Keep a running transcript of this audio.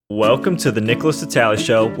Welcome to the Nicholas Vitale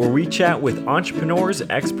Show, where we chat with entrepreneurs,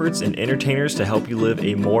 experts, and entertainers to help you live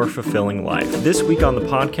a more fulfilling life. This week on the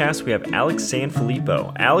podcast, we have Alex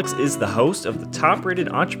Sanfilippo. Alex is the host of the top-rated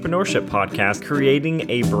entrepreneurship podcast, Creating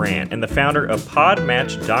a Brand, and the founder of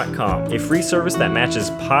podmatch.com, a free service that matches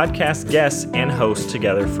podcast guests and hosts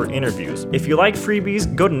together for interviews. If you like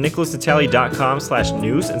freebies, go to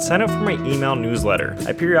nicholasvitale.com/news and sign up for my email newsletter.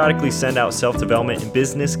 I periodically send out self-development and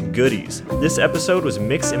business goodies. This episode was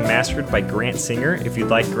mixed and mastered by Grant Singer. If you'd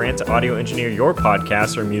like Grant to audio engineer your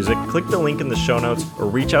podcast or music, click the link in the show notes or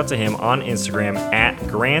reach out to him on Instagram at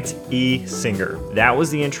Grant E. Singer. That was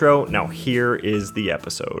the intro. Now here is the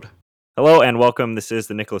episode. Hello and welcome. This is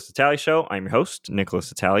the Nicholas Vitale Show. I'm your host, Nicholas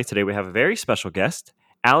Vitale. Today we have a very special guest,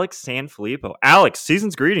 Alex Sanfilippo. Alex,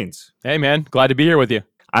 season's greetings. Hey man, glad to be here with you.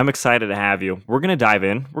 I'm excited to have you. We're going to dive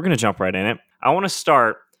in. We're going to jump right in it. I want to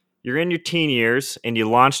start. You're in your teen years and you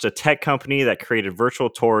launched a tech company that created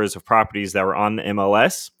virtual tours of properties that were on the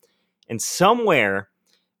MLS. And somewhere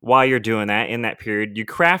while you're doing that, in that period, you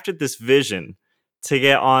crafted this vision to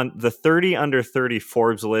get on the 30 under 30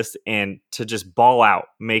 Forbes list and to just ball out,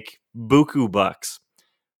 make buku bucks.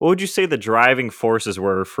 What would you say the driving forces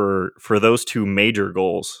were for those two major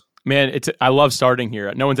goals? Man, I love starting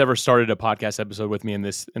here. No one's ever started a podcast episode with me in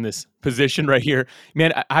this position right here.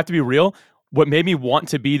 Man, I have to be real. What made me want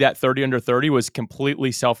to be that 30 under 30 was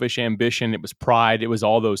completely selfish ambition. It was pride. It was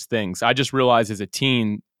all those things. I just realized as a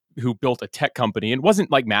teen who built a tech company, and it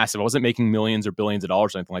wasn't like massive. I wasn't making millions or billions of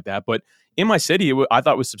dollars or anything like that. But in my city, I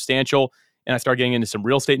thought it was substantial. And I started getting into some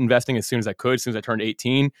real estate investing as soon as I could, as soon as I turned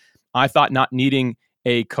 18. I thought not needing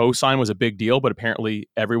a cosign was a big deal, but apparently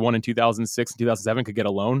everyone in 2006 and 2007 could get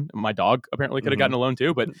a loan. My dog apparently could have gotten a loan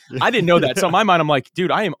too, but I didn't know that. So in my mind, I'm like, dude,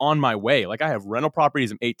 I am on my way. Like I have rental properties.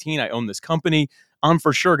 I'm 18. I own this company. I'm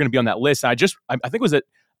for sure going to be on that list. And I think it was at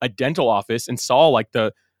a dental office and saw like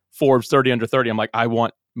the Forbes 30 under 30. I'm like, I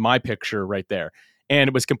want my picture right there. And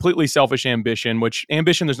it was completely selfish ambition, which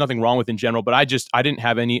ambition there's nothing wrong with in general, but I didn't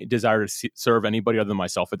have any desire to serve anybody other than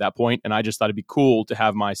myself at that point. And I just thought it'd be cool to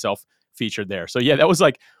have myself featured there. So yeah, that was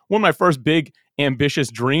like one of my first big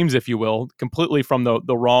ambitious dreams, if you will, completely from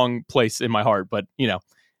the wrong place in my heart. But you know,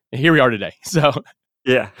 here we are today. So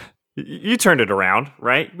yeah, you turned it around,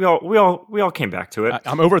 right? We all came back to it.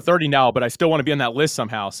 I'm over 30 now, but I still want to be on that list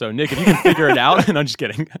somehow. So Nick, if you can figure it out, and I'm just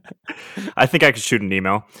kidding. I think I could shoot an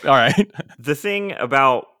email. All right. The thing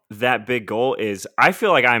about that big goal is I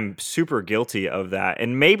feel like I'm super guilty of that.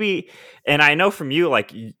 And I know from you,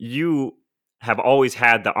 like you have always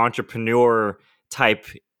had the entrepreneur type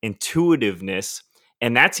intuitiveness.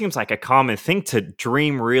 And that seems like a common thing to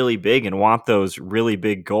dream really big and want those really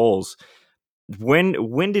big goals.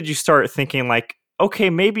 When did you start thinking like,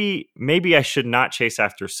 okay, maybe I should not chase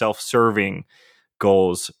after self-serving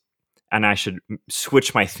goals and I should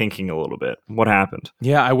switch my thinking a little bit? What happened?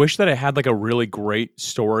 Yeah, I wish that I had like a really great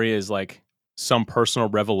story as like some personal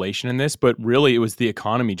revelation in this, but really it was the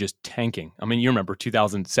economy just tanking. I mean, you remember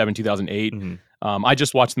 2007, 2008. I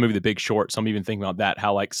just watched the movie The Big Short, so I'm even thinking about that,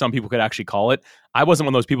 how like some people could actually call it. I wasn't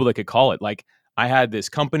one of those people that could call it. Like I had this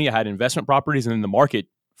company, I had investment properties, and then the market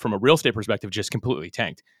from a real estate perspective just completely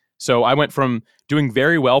tanked. So I went from doing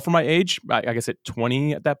very well for my age, I guess at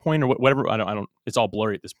 20 at that point or whatever. I don't. It's all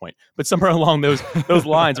blurry at this point, but somewhere along those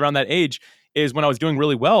lines, around that age, is when I was doing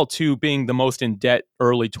really well to being the most in debt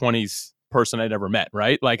early 20s person I'd ever met.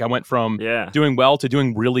 Right, like I went from doing well to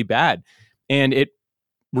doing really bad, and it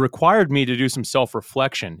required me to do some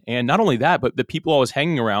self-reflection. And not only that, but the people I was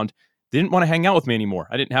hanging around didn't want to hang out with me anymore.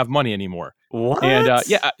 I didn't have money anymore. What? And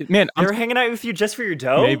yeah, man, they were hanging out with you just for your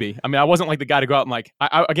dough? Maybe. I mean, I wasn't like the guy to go out and like,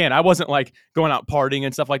 I wasn't like going out partying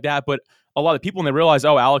and stuff like that. But a lot of people, when they realize,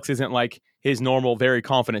 oh, Alex isn't like his normal, very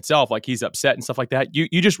confident self, like he's upset and stuff like that.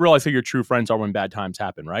 You just realize who your true friends are when bad times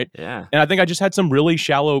happen, right? Yeah. And I think I just had some really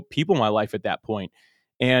shallow people in my life at that point.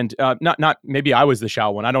 And not maybe I was the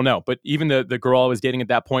shallow one, I don't know. But even the girl I was dating at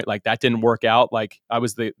that point, like that didn't work out. Like I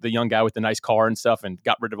was the young guy with the nice car and stuff and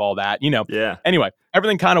got rid of all that, you know. Yeah. Anyway,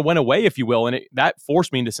 everything kind of went away, if you will. And that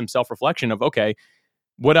forced me into some self-reflection of, okay,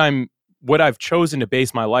 what I've chosen to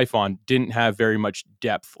base my life on didn't have very much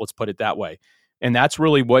depth, let's put it that way. And that's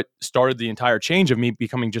really what started the entire change of me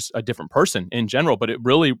becoming just a different person in general. But it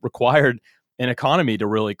really required an economy to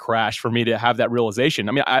really crash for me to have that realization.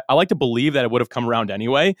 I mean, I like to believe that it would have come around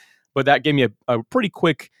anyway, but that gave me a pretty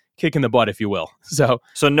quick kick in the butt, if you will. So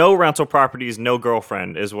no rental properties, no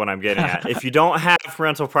girlfriend is what I'm getting at. If you don't have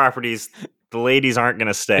rental properties, the ladies aren't going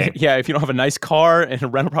to stay. Yeah, if you don't have a nice car and a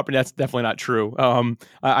rental property, that's definitely not true.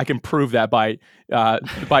 I can prove that by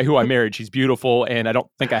who I married. She's beautiful, and I don't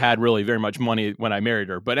think I had really very much money when I married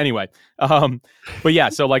her. But anyway, but yeah,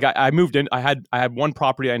 so like I moved in. I had one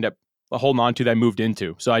property I ended up holding on to that I moved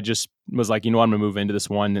into. So I just was like, you know what, I'm gonna move into this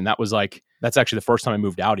one, and that's actually the first time I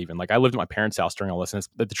moved out. Even like I lived at my parents' house during all this. And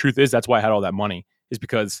the truth is, that's why I had all that money, is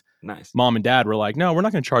because Nice. Mom and dad were like, no, we're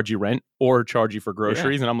not going to charge you rent or charge you for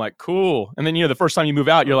groceries. Yeah. And I'm like, cool. And then, the first time you move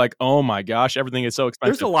out, you're like, oh my gosh, everything is so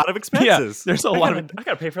expensive. There's a lot of expenses. Yeah, there's a lot of. I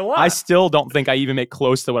got to pay for a lot. I still don't think I even make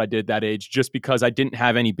close to what I did that age, just because I didn't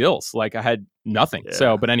have any bills. Like I had nothing. Yeah.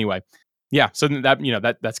 So, but anyway, yeah. So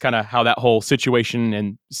that's kind of how that whole situation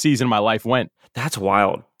and season of my life went. That's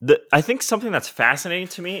wild. I think something that's fascinating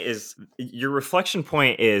to me is your reflection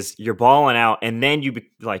point is you're balling out and then you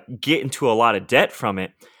get into a lot of debt from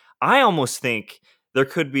it. I almost think there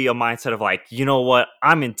could be a mindset of like, you know what,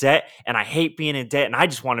 I'm in debt and I hate being in debt and I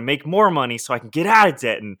just want to make more money so I can get out of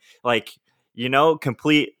debt and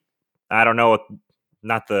complete, I don't know,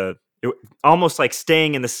 almost like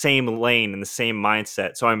staying in the same lane, in the same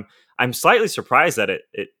mindset. So I'm slightly surprised that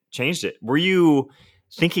it changed it. Were you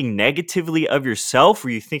thinking negatively of yourself? Were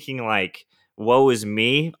you thinking like, woe is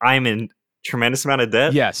me, I'm in tremendous amount of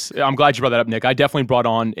debt? Yes, I'm glad you brought that up, Nick. I definitely brought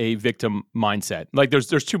on a victim mindset. Like there's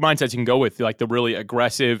two mindsets you can go with, like the really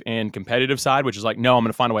aggressive and competitive side, which is like, no, I'm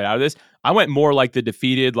going to find a way out of this. I went more like the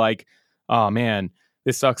defeated, like, oh man,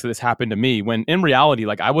 this sucks that this happened to me. When in reality,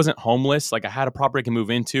 like I wasn't homeless. Like I had a property I can move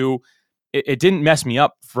into. It didn't mess me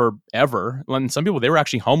up forever. And some people, they were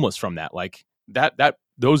actually homeless from that. Like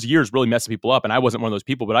those years really messed people up. And I wasn't one of those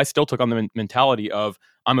people, but I still took on the mentality of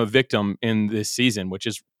I'm a victim in this season, which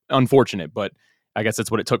is unfortunate, but I guess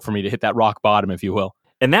that's what it took for me to hit that rock bottom, if you will.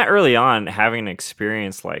 And that early on, having an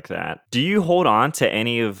experience like that, do you hold on to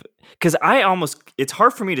any of, because it's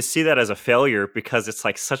hard for me to see that as a failure because it's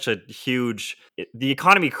like such a huge, the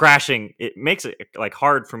economy crashing, it makes it like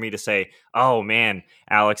hard for me to say, oh man,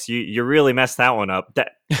 Alex, you really messed that one up.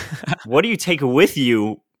 What do you take with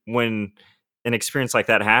you when an experience like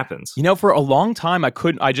that happens? For a long time,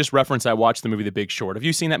 I just referenced, I watched the movie The Big Short. Have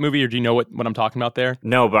you seen that movie, or do you know what I'm talking about there?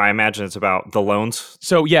 No, but I imagine it's about the loans.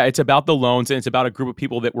 So yeah, it's about the loans, and it's about a group of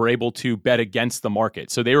people that were able to bet against the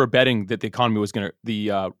market. So they were betting that the economy was going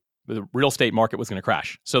to, the real estate market was going to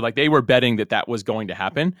crash. So like they were betting that was going to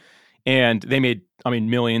happen. And they made,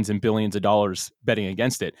 millions and billions of dollars betting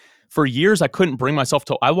against it. For years, I couldn't bring myself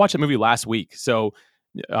I watched that movie last week. So,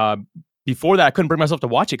 before that, I couldn't bring myself to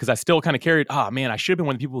watch it because I still kind of carried, oh man, I should have been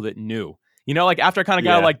one of the people that knew. Like after I kind of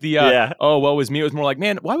got like the, oh, well, it was me. It was more like,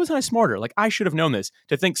 man, why wasn't I smarter? Like I should have known this.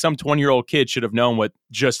 To think some 20-year-old kid should have known what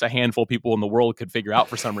just a handful of people in the world could figure out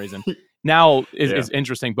for some reason. Now is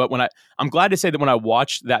interesting. But I'm glad to say that when I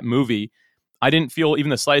watched that movie, I didn't feel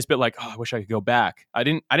even the slightest bit like, oh, I wish I could go back. I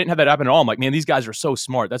didn't have that happen at all. I'm like, man, these guys are so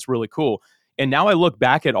smart. That's really cool. And now I look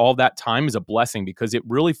back at all that time as a blessing because it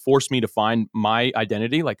really forced me to find my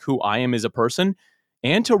identity, like who I am as a person,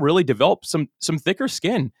 and to really develop some thicker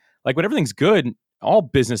skin. Like when everything's good, all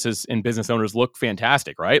businesses and business owners look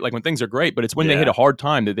fantastic, right? Like when things are great, but it's when they hit a hard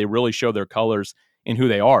time that they really show their colors and who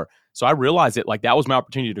they are. So I realized that like that was my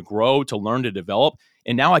opportunity to grow, to learn, to develop.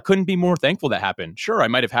 And now I couldn't be more thankful that happened. Sure, I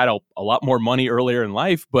might have had a lot more money earlier in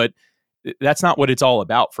life, but that's not what it's all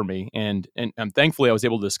about for me. And thankfully I was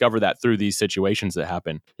able to discover that through these situations that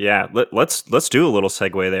happen. Yeah, let's do a little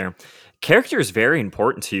segue there. Character is very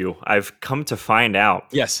important to you. I've come to find out.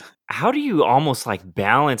 Yes. How do you almost like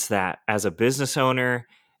balance that as a business owner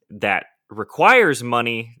that requires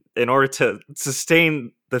money in order to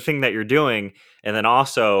sustain the thing that you're doing, and then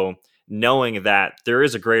also knowing that there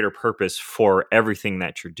is a greater purpose for everything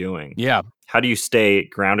that you're doing? Yeah. How do you stay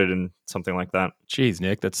grounded in something like that? Jeez,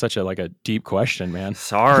 Nick, that's such a deep question, man.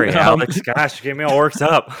 Sorry, Alex. Gosh, you get me all worked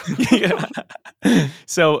up.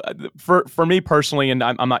 So for me personally, and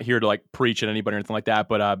I'm not here to like preach at anybody or anything like that,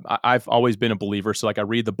 but I've always been a believer. So like I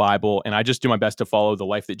read the Bible and I just do my best to follow the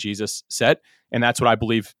life that Jesus set. And that's what I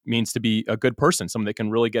believe means to be a good person, someone that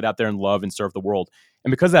can really get out there and love and serve the world.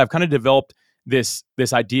 And because of that, I've kind of developed this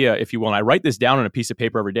idea, if you will, and I write this down on a piece of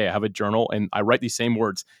paper every day. I have a journal and I write these same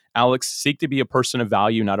words. Alex, seek to be a person of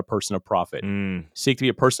value, not a person of profit. Seek to be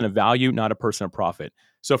a person of value, not a person of profit.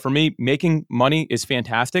 So for me, making money is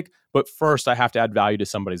fantastic, but first I have to add value to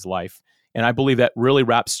somebody's life. And I believe that really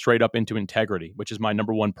wraps straight up into integrity, which is my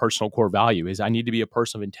number one personal core value, is I need to be a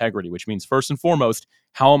person of integrity, which means first and foremost,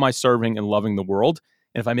 how am I serving and loving the world?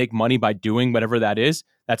 And if I make money by doing whatever that is,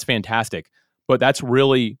 that's fantastic. But that's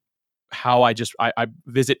really how I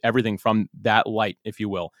visit everything from that light, if you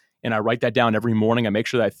will. And I write that down every morning. I make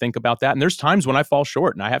sure that I think about that. And there's times when I fall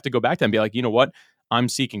short and I have to go back to that and be like, you know what? I'm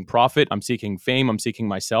seeking profit, I'm seeking fame, I'm seeking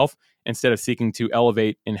myself, instead of seeking to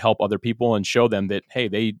elevate and help other people and show them that, hey,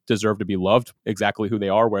 they deserve to be loved exactly who they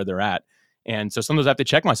are, where they're at. And so sometimes I have to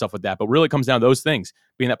check myself with that, but really it comes down to those things: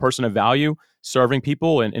 being that person of value, serving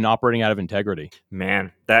people, and operating out of integrity.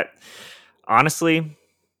 Man, that honestly,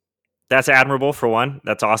 that's admirable for one.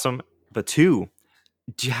 That's awesome. But two,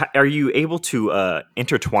 are you able to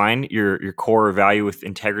intertwine your core value with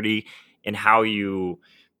integrity and how you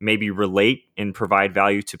maybe relate and provide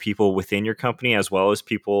value to people within your company as well as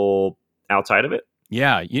people outside of it?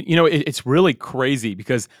 Yeah, it's really crazy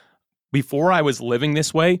because before I was living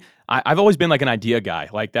this way, I've always been like an idea guy,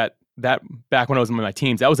 like that. That back when I was in my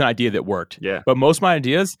teens, that was an idea that worked. Yeah. But most of my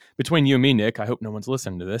ideas, between you and me, Nick, I hope no one's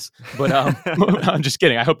listening to this, but I'm just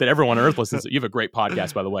kidding. I hope that everyone on Earth listens. You have a great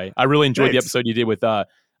podcast, by the way. I really enjoyed the episode you did with, I'm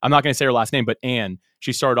not going to say her last name, but Anne.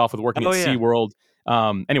 She started off with working at SeaWorld.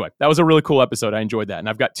 Anyway, that was a really cool episode. I enjoyed that. And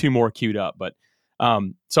I've got 2 more queued up, but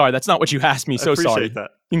sorry, that's not what you asked me. So sorry.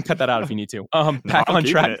 That. You can cut that out if you need to. Back on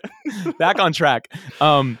track. Back on track.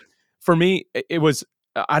 For me, it was,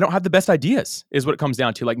 I don't have the best ideas is what it comes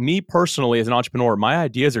down to. Like me personally as an entrepreneur, my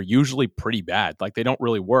ideas are usually pretty bad. Like they don't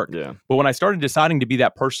really work. Yeah. But when I started deciding to be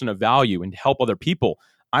that person of value and help other people,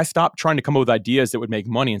 I stopped trying to come up with ideas that would make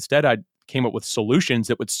money. Instead, I came up with solutions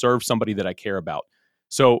that would serve somebody that I care about.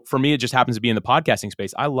 So for me, it just happens to be in the podcasting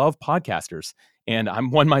space. I love podcasters and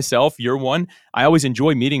I'm one myself. You're one. I always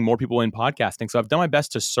enjoy meeting more people in podcasting. So I've done my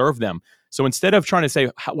best to serve them. So instead of trying to say,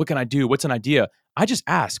 what can I do? What's an idea? I just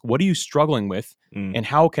ask, what are you struggling with and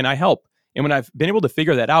how can I help? And when I've been able to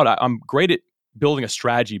figure that out, I'm great at building a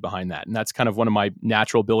strategy behind that. And that's kind of one of my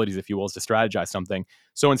natural abilities, if you will, is to strategize something.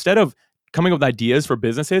 So instead of coming up with ideas for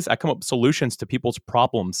businesses, I come up with solutions to people's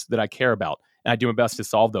problems that I care about. And I do my best to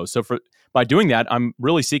solve those. So by doing that, I'm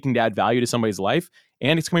really seeking to add value to somebody's life.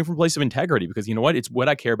 And it's coming from a place of integrity because you know what? It's what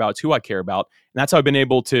I care about. It's who I care about. And that's how I've been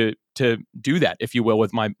able to do that, if you will,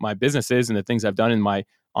 with my businesses and the things I've done in my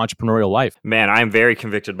entrepreneurial life. Man, I'm very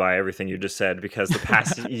convicted by everything you just said because the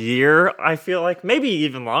past year, I feel like maybe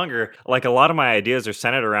even longer, like a lot of my ideas are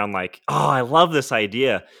centered around like, oh, I love this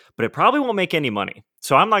idea, but it probably won't make any money.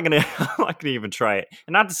 So I'm not gonna even try it.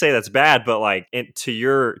 And not to say that's bad, but like to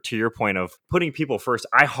your point of putting people first,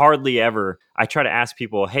 I try to ask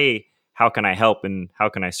people, hey, how can I help and how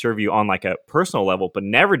can I serve you on like a personal level, but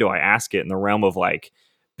never do I ask it in the realm of like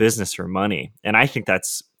business or money. And I think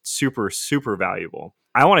that's super, super valuable.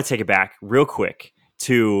 I want to take it back real quick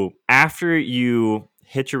to after you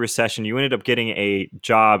hit your recession, you ended up getting a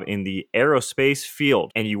job in the aerospace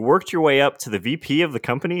field and you worked your way up to the VP of the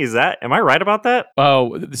company. Am I right about that?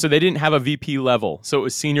 Oh, so they didn't have a VP level. So it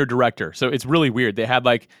was senior director. So it's really weird. They had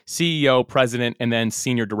like CEO, president, and then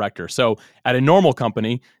senior director. So at a normal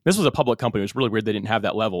company, this was a public company. It was really weird they didn't have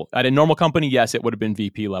that level. At a normal company, yes, it would have been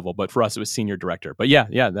VP level. But for us, it was senior director. But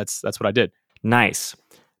yeah, that's what I did. Nice.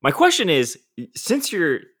 My question is, since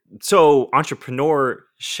you're so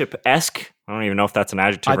entrepreneurship-esque, I don't even know if that's an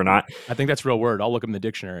adjective or not. I think that's a real word. I'll look in the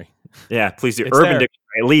dictionary. Yeah, please do. It's Urban there.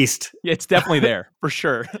 Dictionary, at least. Yeah, it's definitely there, for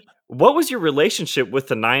sure. What was your relationship with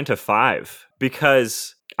the 9 to 5?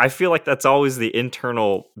 Because I feel like that's always the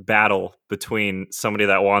internal battle between somebody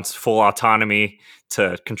that wants full autonomy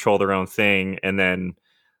to control their own thing and then,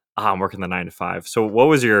 I'm working the 9 to 5. So what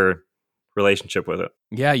was your relationship with it?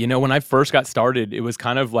 Yeah, when I first got started, it was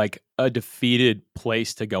kind of like a defeated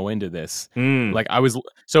place to go into this. Like I was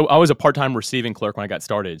a part-time receiving clerk when I got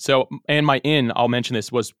started. So, and I'll mention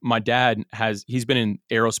this, was my dad he's been in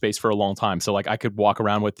aerospace for a long time. So like I could walk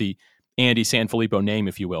around with the Andy Sanfilippo name,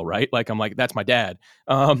 if you will, right? Like I'm like, that's my dad.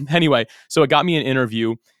 Anyway, so it got me an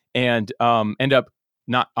interview and end up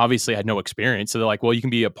not, obviously I had no experience. So they're like, well, you can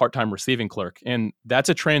be a part-time receiving clerk. And that's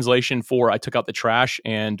a translation for I took out the trash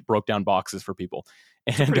and broke down boxes for people.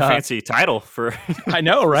 And pretty fancy title for I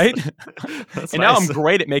know, right? That's and nice. Now I'm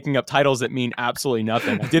great at making up titles that mean absolutely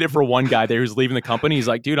nothing. I did it for one guy there who's leaving the company. He's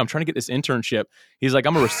like, dude, I'm trying to get this internship. He's like,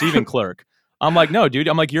 I'm a receiving clerk. I'm like, no, dude.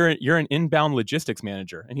 I'm like, you're an inbound logistics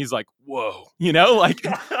manager. And he's like, whoa, like,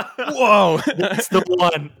 whoa. That's the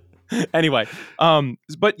one. Anyway,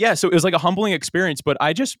 but yeah, so it was like a humbling experience, but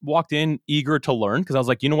I just walked in eager to learn because I was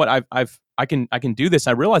like, you know what, I can do this.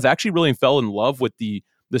 I realized I actually really fell in love with the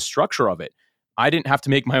structure of it. I didn't have to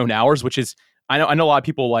make my own hours, which is, I know a lot of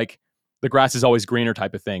people like the grass is always greener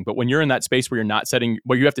type of thing. But when you're in that space where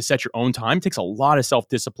you have to set your own time, it takes a lot of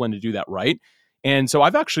self-discipline to do that right. And so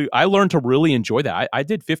I learned to really enjoy that. I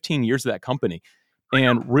did 15 years of that company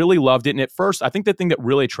and really loved it. And at first, I think the thing that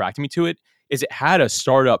really attracted me to it is it had a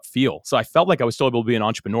startup feel. So I felt like I was still able to be an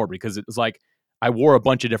entrepreneur because it was like I wore a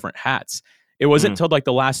bunch of different hats. It wasn't until like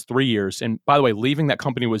the last 3 years. And by the way, leaving that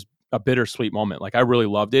company was a bittersweet moment. Like I really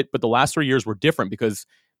loved it, but the last 3 years were different because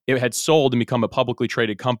it had sold and become a publicly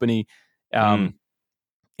traded company. Mm.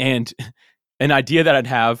 And an idea that I'd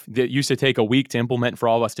have that used to take a week to implement for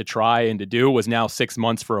all of us to try and to do was now 6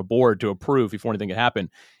 months for a board to approve before anything could happen.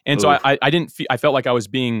 And so Oof. I didn't I felt like I was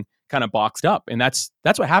being kind of boxed up, and that's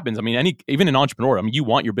what happens. I mean, even an entrepreneur, I mean, you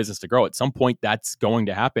want your business to grow. At some point, that's going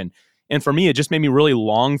to happen. And for me, it just made me really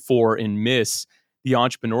long for and miss the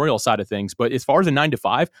entrepreneurial side of things. But as far as a 9 to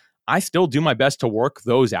 5, I still do my best to work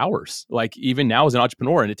those hours. Like even now as an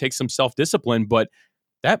entrepreneur, and it takes some self-discipline, but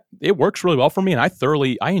that it works really well for me. And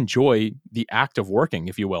I enjoy the act of working,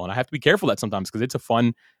 if you will. And I have to be careful that sometimes because it's a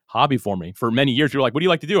fun hobby for me. For many years, you're like, what do you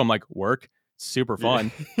like to do? I'm like, work. Super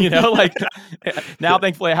fun. Like now,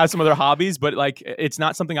 thankfully I have some other hobbies, but like, it's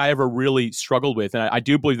not something I ever really struggled with. And I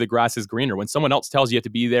do believe the grass is greener. When someone else tells you have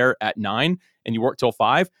to be there at 9 and you work till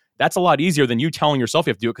 5, that's a lot easier than you telling yourself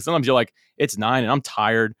you have to do it. Cause sometimes you're like, it's 9 and I'm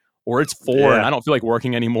tired, or it's 4 and I don't feel like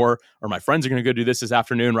working anymore, or my friends are going to go do this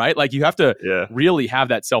afternoon. Right. Like you have to really have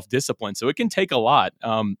that self-discipline. So it can take a lot.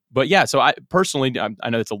 But yeah, so I personally,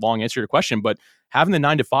 I know that's a long answer to your question, but having the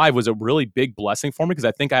 9 to 5 was a really big blessing for me because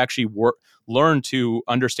I think I actually learned to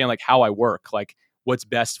understand like how I work, like what's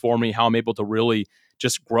best for me, how I'm able to really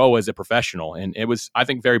just grow as a professional. And it was, I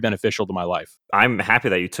think, very beneficial to my life. I'm happy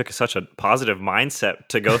that you took such a positive mindset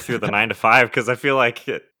to go through the 9 to 5 because I feel like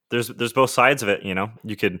there's both sides of it.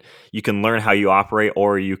 You can learn how you operate,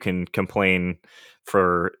 or you can complain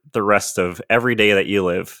for the rest of every day that you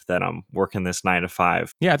live that I'm working this 9 to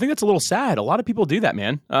 5. Yeah, I think that's a little sad. A lot of people do that,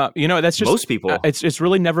 man. That's just most people. It's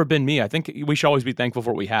really never been me. I think we should always be thankful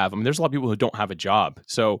for what we have. I mean, there's a lot of people who don't have a job,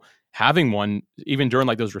 so having one, even during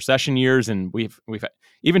like those recession years, and we've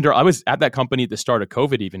even during, I was at that company at the start of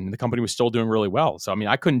COVID, even, and the company was still doing really well. So I mean,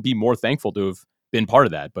 I couldn't be more thankful to have been part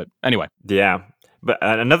of that. But anyway, yeah. But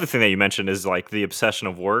another thing that you mentioned is like the obsession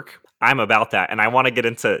of work. I'm about that. And I want to get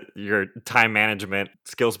into your time management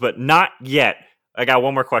skills, but not yet. I got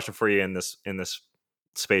one more question for you in this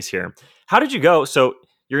space here. How did you go? So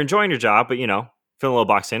you're enjoying your job, but feeling a little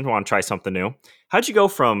boxed in, want to try something new. How'd you go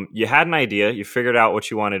from, you had an idea, you figured out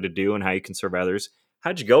what you wanted to do and how you can serve others.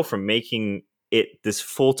 How'd you go from making it this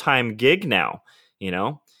full-time gig now?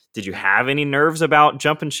 Did you have any nerves about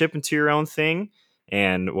jumping ship into your own thing?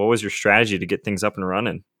 And what was your strategy to get things up and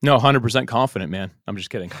running? No, 100% confident, man. I'm just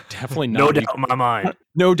kidding. Definitely not. No doubt in my mind.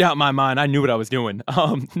 No doubt in my mind. I knew what I was doing.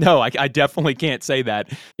 No, I definitely can't say that.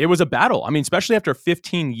 It was a battle. I mean, especially after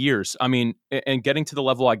 15 years. I mean, and getting to the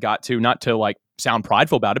level I got to, not to like sound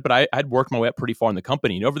prideful about it, but I'd worked my way up pretty far in the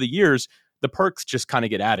company. And over the years, the perks just kind of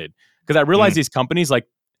get added. Because I realized these companies, like,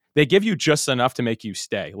 they give you just enough to make you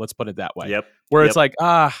stay. Let's put it that way. Yep. Where it's like,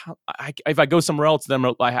 if I go somewhere else, then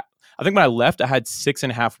I think when I left, I had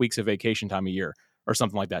 6.5 weeks of vacation time a year or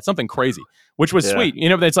something like that. Something crazy, which was sweet.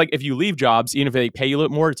 But it's like, if you leave jobs, even if they pay you a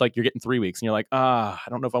little more, it's like you're getting 3 weeks and you're like, I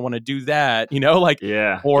don't know if I want to do that,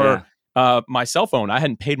 my cell phone, I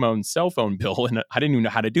hadn't paid my own cell phone bill and I didn't even know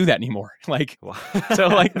how to do that anymore. So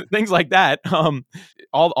like things like that.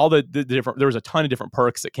 All the different, there was a ton of different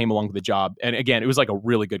perks that came along with the job. And again, it was like a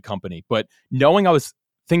really good company, but knowing I was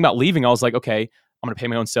thinking about leaving, I was like, okay, I'm going to pay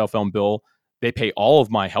my own cell phone bill. They pay all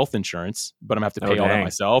of my health insurance, but I'm going to have to pay all that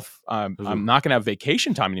myself. I'm not going to have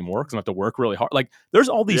vacation time anymore because I'm going to have to work really hard. Like there's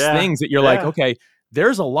all these things that you're like, okay,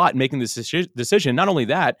 there's a lot making this decision. Not only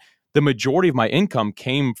that, the majority of my income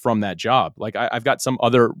came from that job. Like I've got some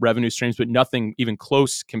other revenue streams, but nothing even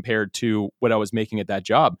close compared to what I was making at that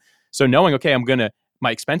job. So knowing, okay,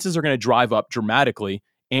 my expenses are going to drive up dramatically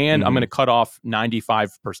and I'm going to cut off 90 or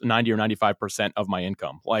 95% of my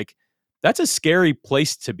income. Like that's a scary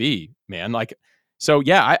place to be, man. Like, so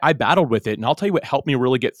yeah, I battled with it. And I'll tell you what helped me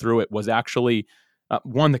really get through it was actually,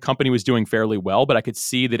 one, the company was doing fairly well, but I could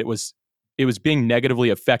see that it was being negatively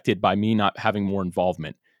affected by me not having more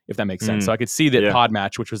involvement, if that makes sense. So I could see that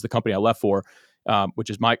Podmatch, which was the company I left for,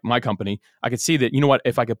 which is my company, I could see that,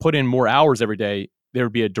 if I could put in more hours every day, there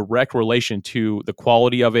would be a direct relation to the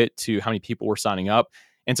quality of it, to how many people were signing up.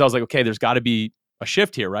 And so I was like, okay, there's got to be a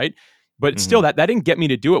shift here, right? But still, that didn't get me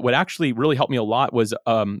to do it. What actually really helped me a lot was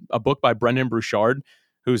a book by Brendan Bouchard,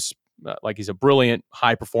 who's he's a brilliant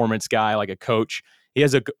high performance guy, like a coach. He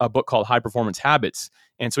has a book called High Performance Habits.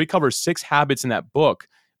 And so he covers 6 habits in that book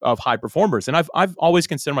of high performers. And I've always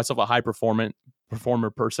considered myself a high performer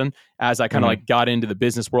person. As I kind of like got into the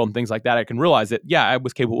business world and things like that, I can realize that, I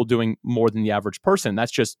was capable of doing more than the average person.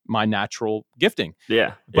 That's just my natural gifting.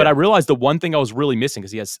 But I realized the one thing I was really missing,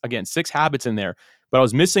 because he has, again, 6 habits in there, but I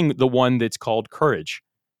was missing the one that's called courage.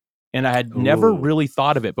 And I had never really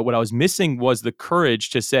thought of it. But what I was missing was the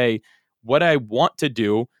courage to say, what I want to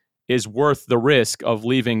do is worth the risk of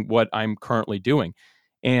leaving what I'm currently doing.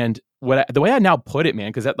 And the way I now put it,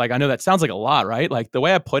 man, because I know that sounds like a lot, right? Like the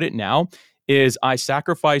way I put it now is I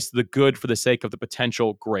sacrificed the good for the sake of the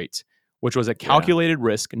potential great, which was a Yeah. calculated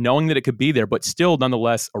risk, knowing that it could be there, but still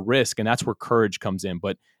nonetheless a risk. And that's where courage comes in.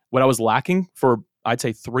 But what I was lacking for, I'd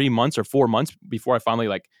say 3 months or 4 months before I finally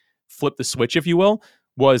like flipped the switch, if you will,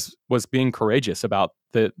 was being courageous about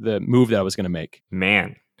the move that I was going to make.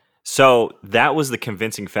 Man. So that was the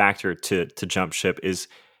convincing factor to jump ship is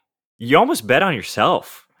you almost bet on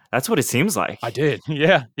yourself. That's what it seems like. I did.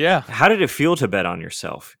 Yeah. Yeah. How did it feel to bet on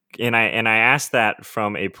yourself? And I asked that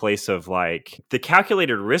from a place of like the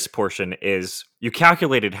calculated risk portion is you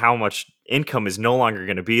calculated how much income is no longer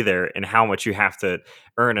going to be there and how much you have to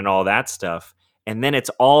earn and all that stuff. And then it's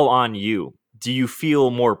all on you. Do you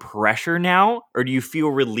feel more pressure now or do you feel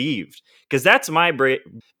relieved? Because that's my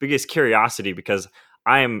biggest curiosity because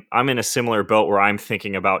I'm in a similar boat where I'm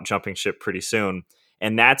thinking about jumping ship pretty soon.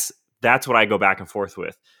 And that's what I go back and forth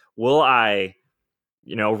with. Will I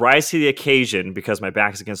rise to the occasion because my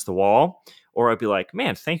back is against the wall, or I'd be like,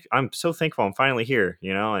 man, I'm so thankful I'm finally here,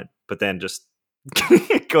 but then just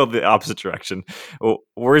go the opposite direction. Well,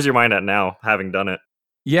 where's your mind at now, having done it?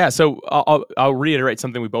 Yeah, so I'll reiterate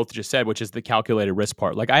something we both just said, which is the calculated risk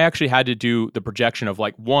part. Like I actually had to do the projection of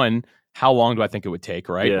like, one, how long do I think it would take,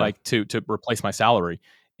 right? Yeah. Like to replace my salary,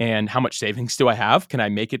 and how much savings do I have? Can I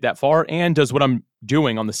make it that far? And does what I'm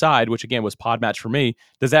doing on the side, which again was Podmatch for me,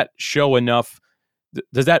 does that show enough?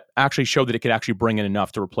 Does that actually show that it could actually bring in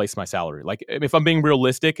enough to replace my salary? Like if I'm being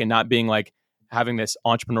realistic and not being like having this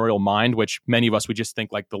entrepreneurial mind, which many of us, we just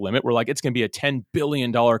think like the limit. We're like, it's going to be a $10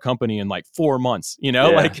 billion company in like 4 months,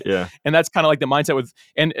 Yeah. And that's kind of like the mindset with,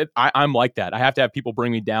 and I'm like that. I have to have people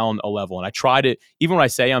bring me down a level. And I try to, even when I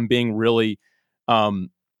say I'm being really,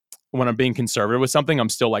 when I'm being conservative with something, I'm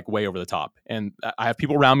still like way over the top. And I have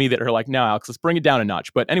people around me that are like, no, Alex, let's bring it down a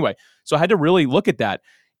notch. But anyway, so I had to really look at that.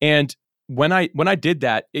 And when I did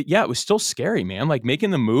that, it was still scary, man. Like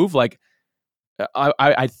making the move, like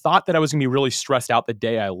I thought that I was gonna be really stressed out the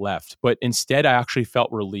day I left, but instead I actually felt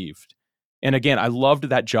relieved. And again, I loved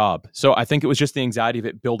that job. So I think it was just the anxiety of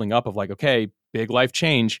it building up of like, okay, big life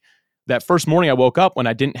change. That first morning I woke up when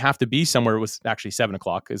I didn't have to be somewhere, it was actually 7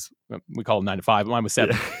 o'clock because we call it 9 to 5, but mine was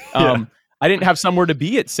 7. Yeah. I didn't have somewhere to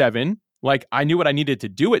be at 7. Like I knew what I needed to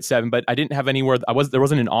do at 7, but I didn't have anywhere. There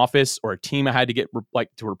wasn't an office or a team I had to get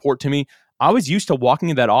to report to me. I was used to walking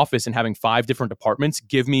in that office and having 5 different departments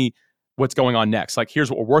give me what's going on next. Like,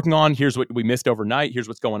 here's what we're working on. Here's what we missed overnight. Here's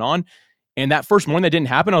what's going on. And that first morning that didn't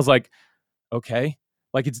happen, I was like, okay.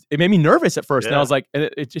 Like it made me nervous at first. Yeah. And I was like,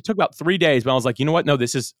 it took about 3 days, but I was like, you know what? No,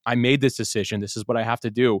 I made this decision. This is what I have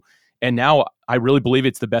to do. And now I really believe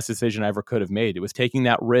it's the best decision I ever could have made. It was taking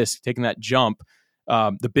that risk, taking that jump,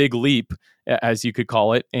 the big leap, as you could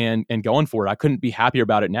call it, and going for it. I couldn't be happier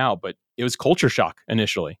about it now, but it was culture shock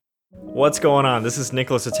initially. What's going on? This is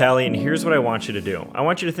Nicholas Itali, and here's what I want you to do. I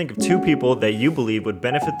want you to think of 2 people that you believe would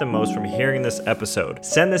benefit the most from hearing this episode.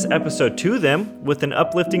 Send this episode to them with an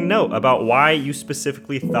uplifting note about why you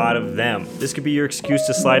specifically thought of them. This could be your excuse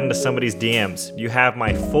to slide into somebody's DMs. You have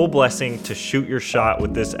my full blessing to shoot your shot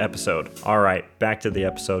with this episode. All right, back to the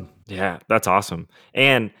episode. Yeah, that's awesome.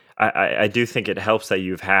 And I do think it helps that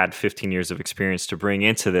you've had 15 years of experience to bring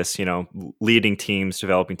into this, leading teams,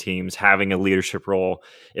 developing teams, having a leadership role.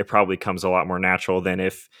 It probably comes a lot more natural than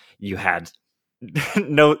if you had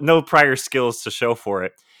no prior skills to show for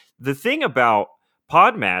it. The thing about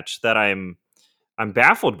Podmatch that I'm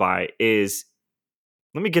baffled by is,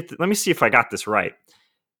 let me see if I got this right.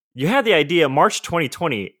 You had the idea March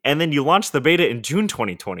 2020, and then you launched the beta in June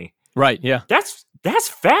 2020. Right. Yeah. That's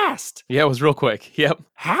fast. Yeah, it was real quick. Yep.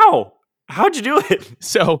 How'd you do it?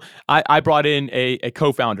 So I brought in a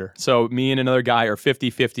co-founder. So me and another guy are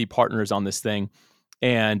 50-50 partners on this thing.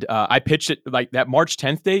 And I pitched it like that March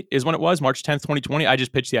 10th date is when it was, March 10th, 2020. I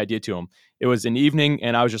just pitched the idea to him. It was an evening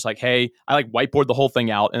and I was just like, hey, I like whiteboard the whole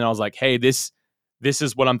thing out. And I was like, hey, this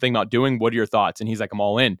is what I'm thinking about doing. What are your thoughts? And he's like, I'm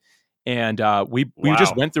all in. And we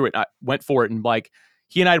just went through it. I went for it. And like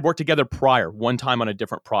he and I had worked together prior one time on a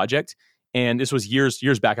different project. And this was years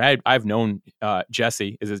back. I've known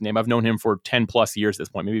Jesse is his name. I've known him for 10 plus years at this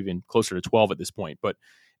point, maybe even closer to 12 at this point. But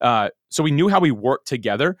so we knew how we worked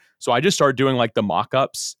together. So I just started doing like the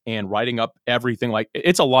mock-ups and writing up everything. Like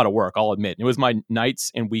it's a lot of work, I'll admit. It was my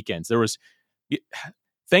nights and weekends.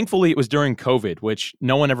 Thankfully, it was during COVID, which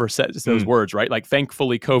no one ever says those words, right? Like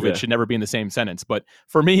thankfully, COVID should never be in the same sentence. But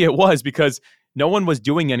for me, it was because no one was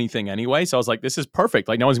doing anything anyway. So I was like, this is perfect.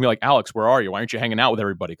 Like no one's gonna be like, Alex, where are you? Why aren't you hanging out with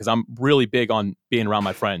everybody? Because I'm really big on being around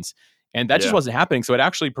my friends. And that just wasn't happening. So it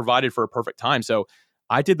actually provided for a perfect time. So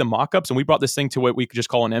I did the mock-ups and we brought this thing to what we could just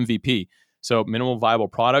call an MVP. So minimal viable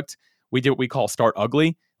product. we did what we call start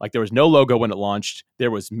ugly. Like there was no logo when it launched.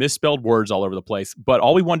 There was misspelled words all over the place. But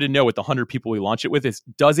all we wanted to know with the 100 people we launched it with is,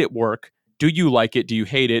 does it work? Do you like it? Do you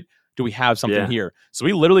hate it? Do we have something Yeah. here? So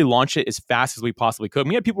we literally launched it as fast as we possibly could. And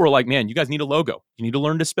we had people who were like, man, you guys need a logo. You need to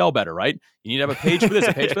learn to spell better, right? You need to have a page for this,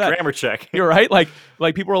 a page for that. Grammar check. You're right. Like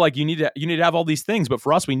people are like, you need to have all these things. But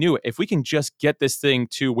for us, we knew if we can just get this thing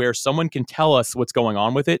to where someone can tell us what's going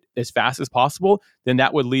on with it as fast as possible, then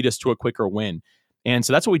that would lead us to a quicker win. And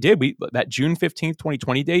so that's what we did. That June 15th,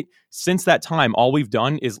 2020 date, since that time, all we've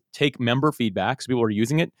done is take member feedback, so people are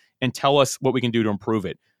using it, and tell us what we can do to improve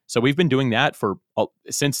it. So we've been doing that for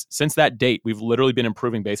since that date. We've literally been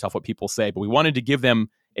improving based off what people say, but we wanted to give them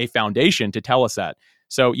a foundation to tell us that.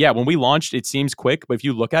 So yeah, when we launched, it seems quick, but if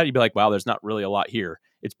you look at it, you'd be like, wow, there's not really a lot here.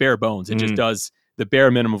 It's bare bones. It just does the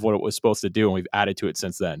bare minimum of what it was supposed to do, and we've added to it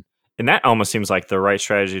since then. And that almost seems like the right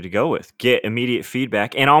strategy to go with. Get immediate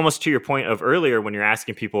feedback. And almost to your point of earlier, when you're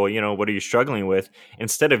asking people, what are you struggling with?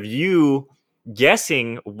 Instead of you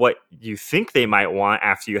guessing what you think they might want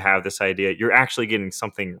after you have this idea, you're actually getting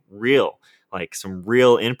something real, like some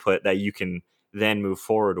real input that you can then move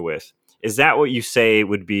forward with. Is that what you say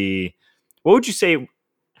would be, what would you say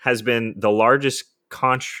has been the largest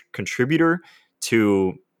contributor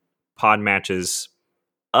to Podmatch's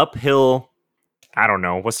uphill, I don't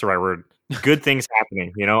know, what's the right word? Good things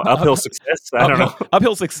happening, uphill success. I don't know.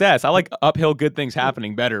 Uphill success. I like uphill good things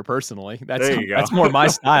happening better personally. There you go. That's more my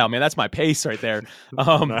style, man. That's my pace right there.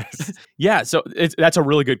 Nice. Yeah. So that's a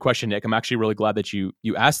really good question, Nick. I'm actually really glad that you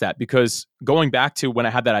asked that, because going back to when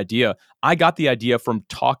I had that idea, I got the idea from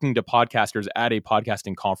talking to podcasters at a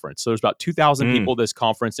podcasting conference. So there's about 2,000 people at this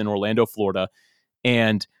conference in Orlando, Florida.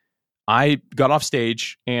 And I got off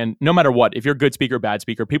stage, and no matter what, if you're a good speaker, bad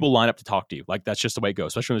speaker, people line up to talk to you. Like, that's just the way it goes,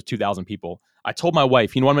 especially when there's 2,000 people. I told my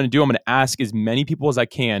wife, you know what I'm going to do? I'm going to ask as many people as I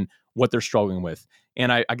can what they're struggling with.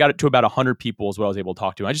 And I got it to about 100 people is what I was able to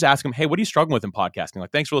talk to. I just asked them, hey, what are you struggling with in podcasting?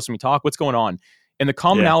 Like, thanks for listening to me talk. What's going on? And the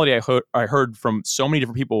commonality I heard from so many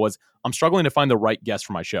different people was, I'm struggling to find the right guest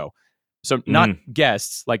for my show. So not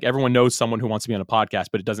guests, like everyone knows someone who wants to be on a podcast,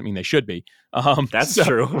 but it doesn't mean they should be. That's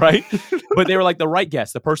true. Right? But they were like the right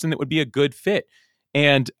guest, the person that would be a good fit.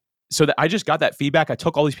 And so that I just got that feedback. I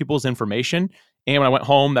took all these people's information, and when I went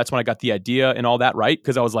home, that's when I got the idea and all that, right?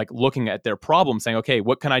 Because I was like looking at their problem saying, okay,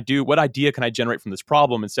 what can I do? What idea can I generate from this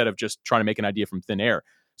problem, instead of just trying to make an idea from thin air?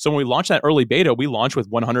 So when we launched that early beta, we launched with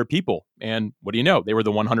 100 people. And what do you know? They were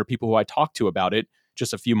the 100 people who I talked to about it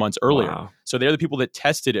just a few months earlier. Wow. So they're the people that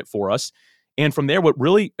tested it for us. And from there, what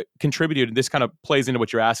really contributed, and this kind of plays into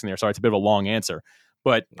what you're asking there. Sorry, it's a bit of a long answer,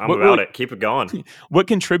 but I'm about it. Keep it going. What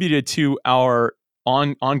contributed to our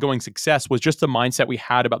ongoing success was just the mindset we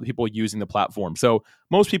had about the people using the platform. So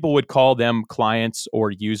most people would call them clients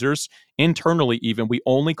or users. Internally, even, we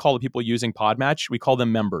only call the people using Podmatch, we call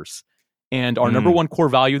them members. And our number one core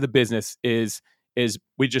value of the business is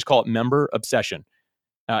we just call it member obsession.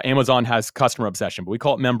 Amazon has customer obsession, but we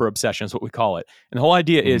call it member obsession is what we call it. And the whole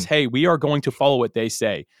idea is, hey, we are going to follow what they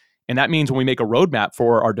say. And that means when we make a roadmap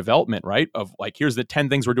for our development, right, of like, here's the 10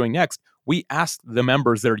 things we're doing next, we ask the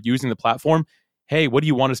members that are using the platform, hey, what do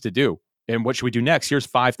you want us to do? And what should we do next? Here's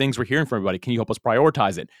 5 things we're hearing from everybody. Can you help us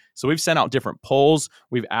prioritize it? So we've sent out different polls.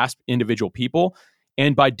 We've asked individual people.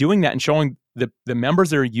 And by doing that and showing the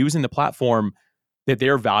members that are using the platform that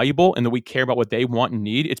they're valuable and that we care about what they want and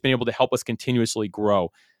need, it's been able to help us continuously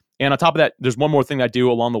grow. And on top of that, there's one more thing that I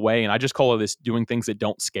do along the way, and I just call it this doing things that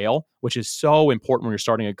don't scale, which is so important when you're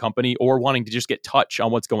starting a company or wanting to just get touch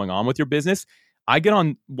on what's going on with your business. I get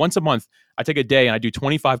on once a month, I take a day and I do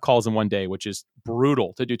 25 calls in one day, which is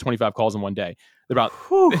brutal to do 25 calls in one day.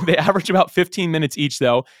 They average about 15 minutes each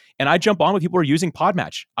though. And I jump on with people who are using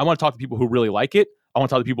Podmatch. I want to talk to people who really like it. I want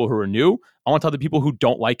to talk to people who are new. I want to talk to people who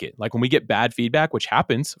don't like it. Like when we get bad feedback, which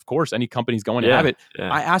happens, of course, any company's going to have it. Yeah.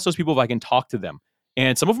 I ask those people if I can talk to them.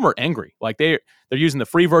 And some of them are angry. Like they're using the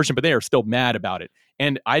free version, but they are still mad about it.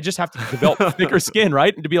 And I just have to develop thicker skin,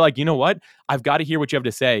 right? And to be like, you know what? I've got to hear what you have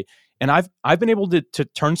to say. And I've been able to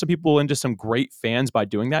turn some people into some great fans by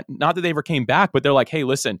doing that. Not that they ever came back, but they're like, hey,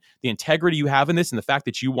 listen, the integrity you have in this and the fact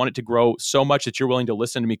that you want it to grow so much that you're willing to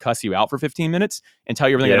listen to me cuss you out for 15 minutes and tell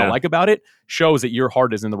you everything I don't like about it shows that your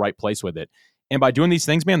heart is in the right place with it. And by doing these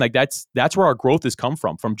things, man, like that's where our growth has come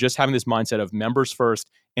from just having this mindset of members first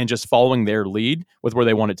and just following their lead with where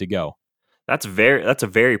they want it to go. That's a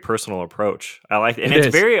very personal approach. I like it. And it's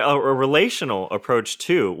very a relational approach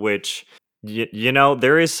too, which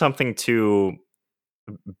there is something to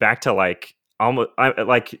back to like almost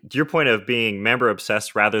like your point of being member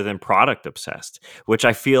obsessed rather than product obsessed, which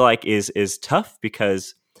I feel like is tough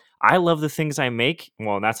because I love the things I make.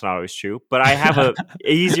 Well, that's not always true, but I have a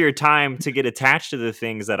easier time to get attached to the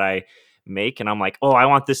things that I make. And I'm like, oh, I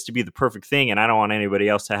want this to be the perfect thing. And I don't want anybody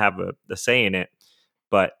else to have a say in it.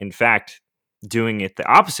 But in fact, doing it the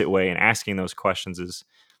opposite way and asking those questions is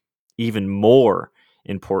even more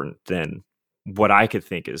important than what I could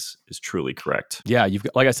think is truly correct. Yeah, you've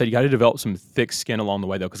got, like I said, you got to develop some thick skin along the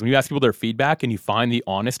way, though, because when you ask people their feedback and you find the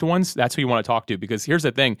honest ones, that's who you want to talk to. Because here's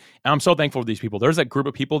the thing, and I'm so thankful for these people. There's that group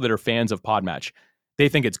of people that are fans of Podmatch. They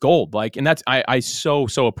think it's gold, like, and that's I so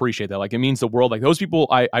appreciate that. Like, it means the world. Like those people,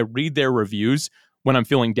 I read their reviews when I'm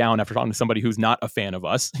feeling down after talking to somebody who's not a fan of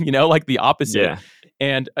us. Like the opposite. Yeah.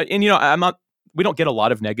 And I'm not. We don't get a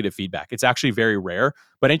lot of negative feedback. It's actually very rare.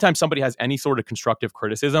 But anytime somebody has any sort of constructive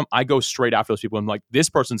criticism, I go straight after those people. I'm like, this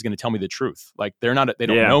person's going to tell me the truth. Like they don't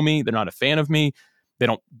know me. They're not a fan of me. They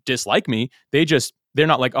don't dislike me. They're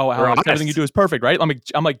not like, oh, Alex, everything you do is perfect, right?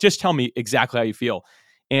 I'm like, just tell me exactly how you feel.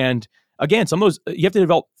 And again, some of those, you have to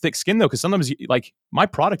develop thick skin though, because sometimes like my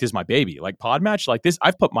product is my baby. Like Podmatch, like this,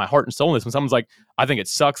 I've put my heart and soul in this. When someone's like, I think it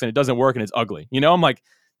sucks and it doesn't work and it's ugly. I'm like,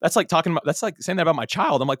 that's like saying that about my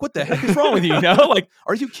child. I'm like, what the heck is wrong with you? Like,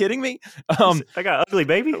 are you kidding me? I got ugly,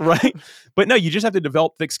 baby. Right. But no, you just have to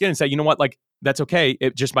develop thick skin and say, you know what? Like, that's okay.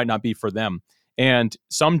 It just might not be for them. And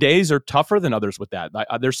some days are tougher than others with that.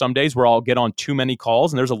 There's some days where I'll get on too many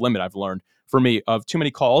calls, and there's a limit I've learned for me of too many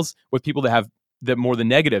calls with people that have the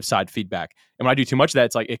negative side feedback. And when I do too much of that,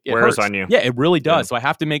 it's like, it wears hurts on you. Yeah, it really does. So I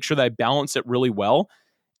have to make sure that I balance it really well.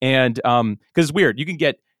 And because it's weird, you can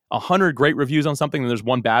get 100 great reviews on something, and there's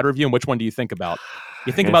one bad review. And which one do you think about?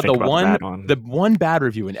 You think about the one bad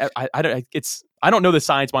review, and I don't know the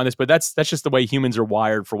science behind this, but that's just the way humans are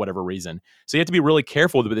wired for whatever reason. So you have to be really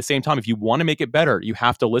careful. But at the same time, if you want to make it better, you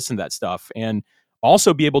have to listen to that stuff and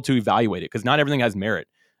also be able to evaluate it, because not everything has merit.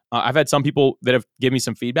 I've had some people that have given me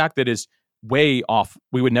some feedback that is way off.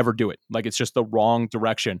 We would never do it. Like it's just the wrong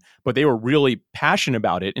direction, but they were really passionate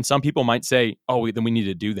about it. And some people might say, oh, then we need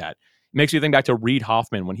to do that. It makes me think back to Reid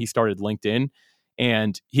Hoffman when he started LinkedIn,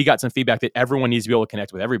 and he got some feedback that everyone needs to be able to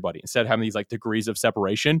connect with everybody instead of having these like degrees of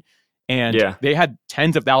separation. And they had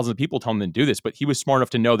tens of thousands of people telling them to do this, but he was smart enough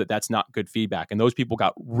to know that that's not good feedback. And those people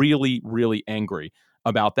got really, really angry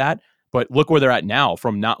about that. But look where they're at now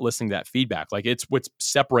from not listening to that feedback. Like it's what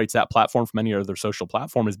separates that platform from any other social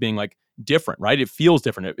platform is being like different, right? It feels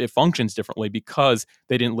different. It functions differently because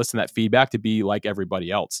they didn't listen to that feedback to be like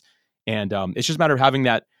everybody else. And it's just a matter of having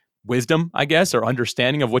that wisdom, I guess, or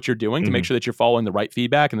understanding of what you're doing to make sure that you're following the right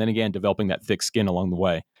feedback. And then again, developing that thick skin along the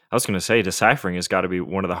way. I was going to say deciphering has got to be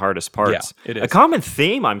one of the hardest parts. Yeah, it is. A common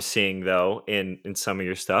theme I'm seeing though in some of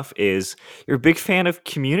your stuff is you're a big fan of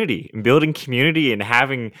community and building community and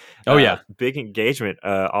having big engagement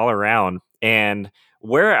all around. And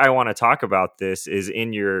where I want to talk about this is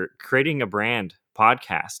in your Creating a Brand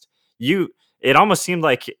podcast. It almost seemed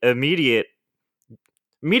like immediate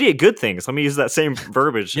good things. Let me use that same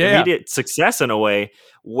verbiage. Immediate success in a way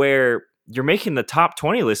where you're making the top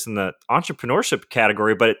 20 list in the entrepreneurship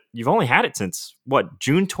category, but you've only had it since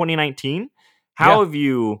June 2019. How have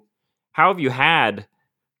you had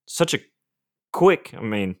such a quick,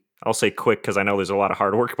 I'll say quick because I know there's a lot of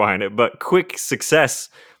hard work behind it, but quick success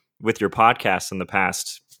with your podcast in the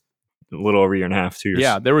past a little over a year and a half, 2 years.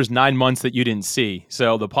 Yeah, there was 9 months that you didn't see.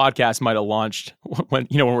 So the podcast might have launched when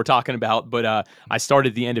we're talking about, but I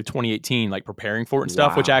started the end of 2018, like preparing for it and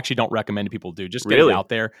stuff, which I actually don't recommend people do. Just get it out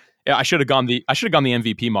there. Yeah, I should have gone the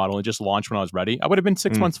MVP model and just launched when I was ready. I would have been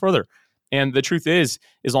 6 months further. And the truth is,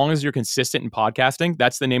 as long as you're consistent in podcasting,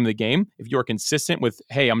 that's the name of the game. If you're consistent with,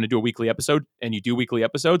 hey, I'm going to do a weekly episode, and you do weekly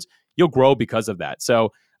episodes, you'll grow because of that.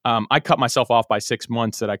 So I cut myself off by 6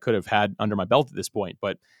 months that I could have had under my belt at this point.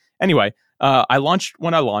 But anyway, I launched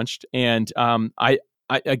when I launched, and I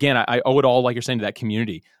owe it all, like you're saying, to that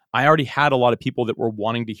community. I already had a lot of people that were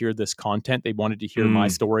wanting to hear this content. They wanted to hear my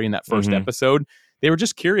story in that first episode. They were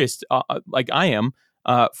just curious, like I am,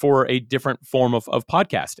 for a different form of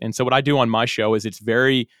podcast. And so what I do on my show is it's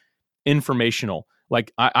very informational.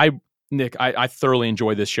 Like Nick, I thoroughly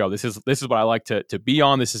enjoy this show. This is what I like to be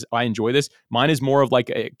on. I enjoy this. Mine is more of like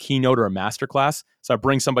a keynote or a masterclass. So I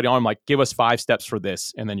bring somebody on, I'm like, give us 5 steps for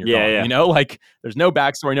this, and then you're gone. Yeah. Like there's no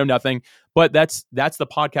backstory, no nothing. But that's the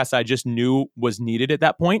podcast I just knew was needed at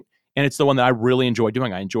that point, and it's the one that I really enjoy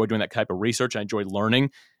doing. I enjoy doing that type of research. I enjoy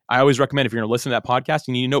learning. I always recommend if you're going to listen to that podcast,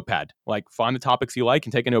 you need a notepad. Like find the topics you like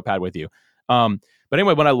and take a notepad with you. But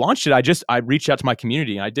anyway, when I launched it, I reached out to my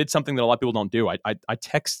community, and I did something that a lot of people don't do. I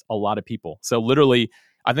text a lot of people. So literally,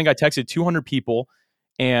 I think I texted 200 people,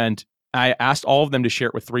 and I asked all of them to share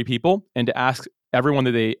it with 3 people, and to ask everyone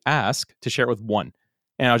that they ask to share it with 1.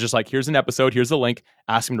 And I was just like, here's an episode, here's the link,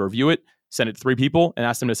 ask them to review it, send it to 3 people, and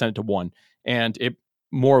ask them to send it to 1. And it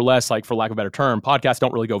more or less, like for lack of a better term, podcasts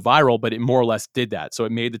don't really go viral, but it more or less did that. So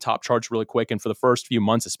it made the top charts really quick. And for the first few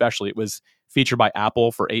months, especially, it was featured by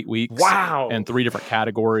Apple for 8 weeks. Wow. And 3 different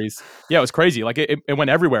categories. Yeah, it was crazy. Like it went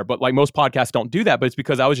everywhere, but like most podcasts don't do that. But it's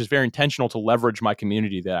because I was just very intentional to leverage my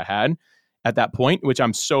community that I had at that point, which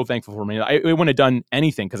I'm so thankful for. It wouldn't have done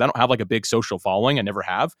anything because I don't have like a big social following. I never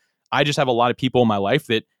have. I just have a lot of people in my life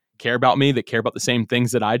that care about me, that care about the same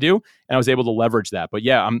things that I do. And I was able to leverage that. But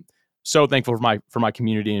yeah, I'm so thankful for my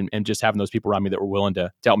community and just having those people around me that were willing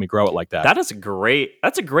to help me grow it like that. That's a great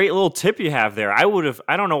little tip you have there. I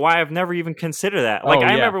don't know why I've never even considered that. Like,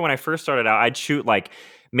 I remember when I first started out, I'd shoot like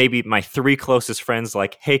maybe my 3 closest friends,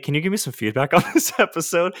 like, hey, can you give me some feedback on this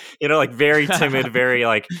episode? Like very timid, very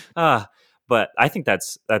like, but I think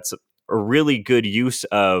that's a really good use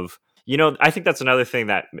of, I think that's another thing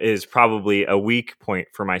that is probably a weak point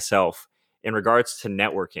for myself in regards to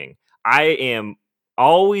networking. I am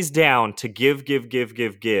always down to give,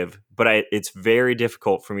 but it's very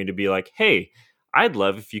difficult for me to be like, hey, I'd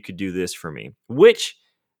love if you could do this for me, which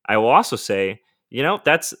I will also say,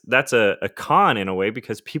 that's a con in a way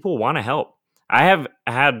because people want to help. I have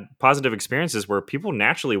had positive experiences where people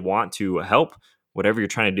naturally want to help whatever you're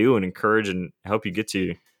trying to do and encourage and help you get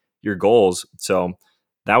to your goals. So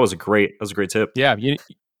that was a great tip. Yeah.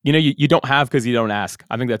 You don't have because you don't ask.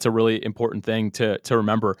 I think that's a really important thing to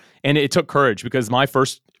remember. And it took courage because my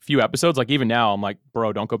first few episodes, like even now, I'm like,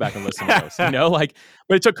 bro, don't go back and listen to those,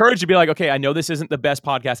 but it took courage to be like, okay, I know this isn't the best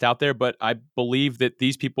podcast out there, but I believe that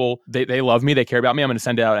these people, they love me. They care about me. I'm going to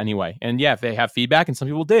send it out anyway. And yeah, if they have feedback, and some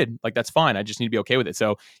people did, like, that's fine. I just need to be okay with it.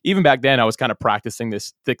 So even back then I was kind of practicing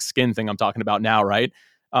this thick skin thing I'm talking about now. Right.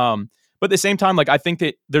 But at the same time, like, I think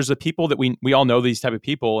that there's the people that we all know, these type of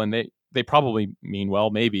people, and they probably mean well,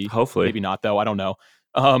 maybe, hopefully, maybe not though. I don't know.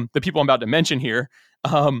 The people I'm about to mention here,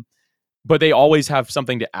 but they always have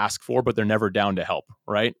something to ask for, but they're never down to help.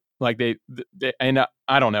 Right. Like they and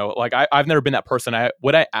I don't know, like I've never been that person.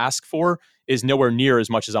 What I ask for is nowhere near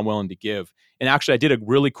as much as I'm willing to give. And actually I did a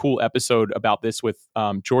really cool episode about this with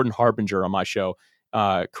Jordan Harbinger on my show,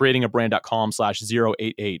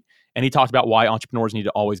 creatingabrand.com/088. And he talked about why entrepreneurs need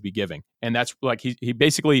to always be giving. And that's like, he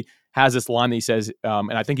basically has this line that he says,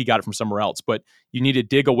 and I think he got it from somewhere else, but you need to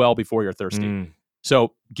dig a well before you're thirsty.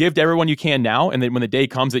 So give to everyone you can now. And then when the day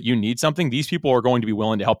comes that you need something, these people are going to be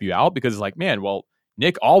willing to help you out because it's like, man, well,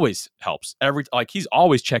 Nick always helps. He's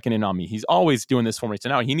always checking in on me. He's always doing this for me. So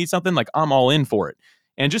now he needs something, like, I'm all in for it.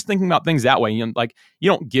 And just thinking about things that way, you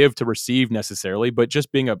don't give to receive necessarily, but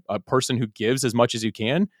just being a person who gives as much as you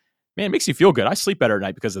can, man, it makes you feel good. I sleep better at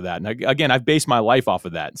night because of that. And again, I've based my life off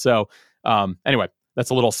of that. So anyway,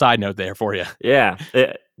 that's a little side note there for you. Yeah.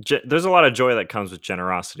 There's a lot of joy that comes with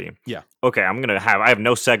generosity. Yeah. Okay, I have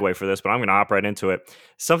no segue for this, but I'm going to hop right into it.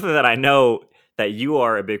 Something that I know that you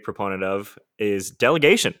are a big proponent of is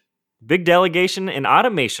delegation. Big delegation and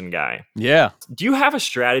automation guy. Yeah. Do you have a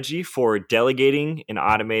strategy for delegating and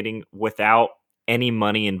automating without any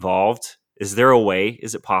money involved? Is there a way?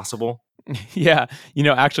 Is it possible? Yeah.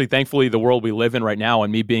 Actually, thankfully, the world we live in right now,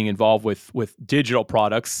 and me being involved with digital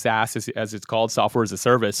products, SaaS as it's called, software as a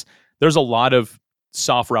service, there's a lot of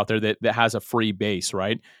software out there that has a free base,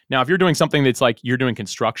 right? Now, if you're doing something that's like you're doing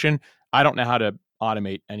construction, I don't know how to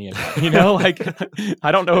automate any of that.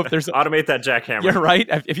 I don't know if there's automate that jackhammer. You're right.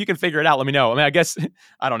 If you can figure it out, let me know. I mean, I guess,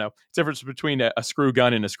 I don't know. It's the difference between a screw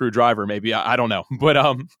gun and a screwdriver, maybe. I don't know. But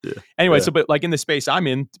anyway, so, but like in the space I'm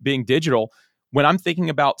in, being digital, when I'm thinking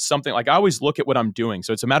about something, like I always look at what I'm doing.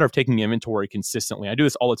 So it's a matter of taking inventory consistently. I do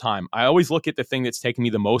this all the time. I always look at the thing that's taking me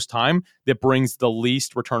the most time that brings the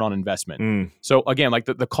least return on investment. So again, like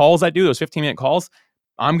the calls I do, those 15-minute calls,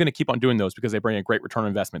 I'm going to keep on doing those because they bring a great return on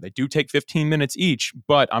investment. They do take 15 minutes each,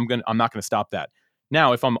 but I'm not going to stop that.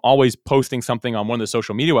 Now, if I'm always posting something on one of the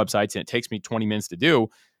social media websites and it takes me 20 minutes to do,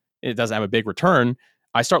 it doesn't have a big return.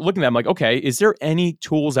 I start looking at them like, okay, is there any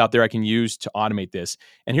tools out there I can use to automate this?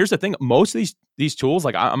 And here's the thing. Most of these tools,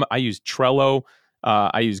 like I use Trello,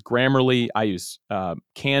 I use Grammarly, I use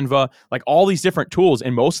Canva, like all these different tools,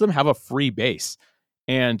 and most of them have a free base.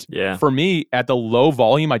 And for me, at the low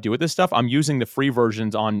volume I do with this stuff, I'm using the free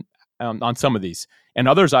versions on some of these. And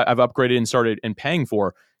others I've upgraded and started and paying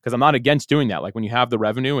for because I'm not against doing that. Like when you have the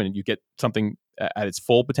revenue and you get something at its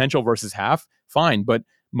full potential versus half, fine. But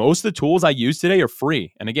most of the tools I use today are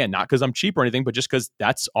free. And again, not because I'm cheap or anything, but just because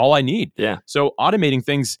that's all I need. Yeah. So automating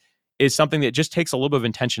things is something that just takes a little bit of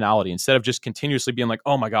intentionality instead of just continuously being like,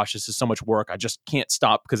 oh my gosh, this is so much work. I just can't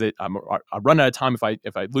stop because I run out of time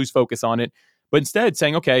if I lose focus on it. But instead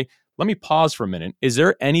saying, okay, let me pause for a minute. Is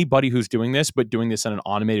there anybody who's doing this, but doing this in an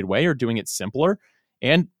automated way or doing it simpler?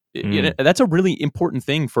 And That's a really important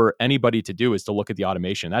thing for anybody to do, is to look at the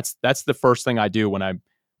automation. That's the first thing I do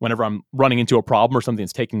whenever I'm running into a problem or something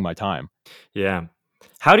that's taking my time. Yeah.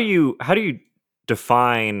 How do you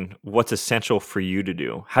define what's essential for you to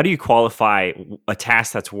do? How do you qualify a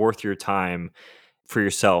task that's worth your time for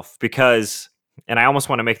yourself? Because, and I almost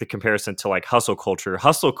want to make the comparison to like hustle culture.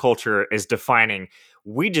 Hustle culture is defining,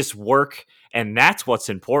 we just work and that's what's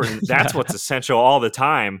important. That's what's essential all the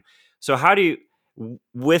time. So how do you,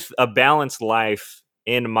 with a balanced life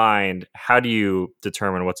in mind, how do you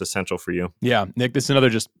determine what's essential for you? Yeah, Nick, this is another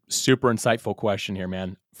just super insightful question here,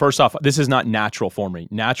 man. First off, this is not natural for me.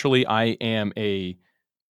 Naturally, I am a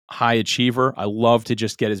high achiever. I love to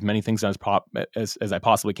just get as many things done as I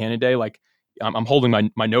possibly can a day. Like I'm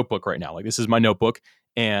holding my notebook right now. Like this is my notebook,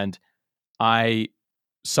 and I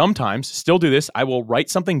sometimes still do this. I will write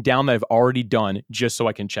something down that I've already done just so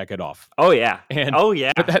I can check it off. Oh yeah. And Oh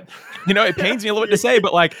yeah. but that, it pains me a little bit to say,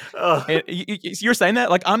 but like Ugh. you're saying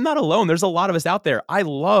that, like, I'm not alone. There's a lot of us out there. I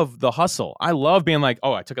love the hustle. I love being like,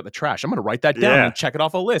 oh, I took out the trash. I'm going to write that down Yeah. and check it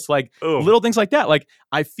off a list. Like Ooh. little things like that. Like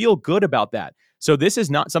I feel good about that. So this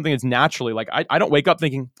is not something that's naturally like, I don't wake up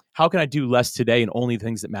thinking, how can I do less today and only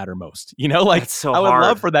things that matter most? Like That's so I would hard.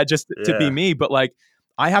 love for that just to be Yeah. me, but like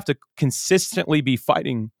I have to consistently be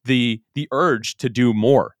fighting the urge to do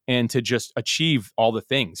more and to just achieve all the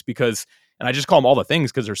things, because, and I just call them all the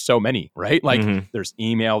things because there's so many, right? Like there's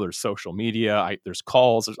email, there's social media, there's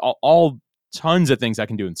calls, there's all tons of things I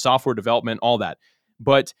can do in software development, all that.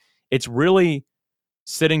 But it's really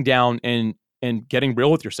sitting down and getting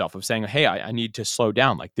real with yourself of saying, hey, I need to slow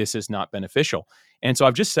down. Like this is not beneficial. And so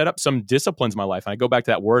I've just set up some disciplines in my life. And I go back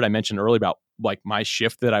to that word I mentioned earlier about like my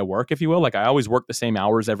shift that I work, if you will. Like I always work the same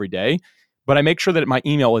hours every day, but I make sure that my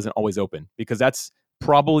email isn't always open, because that's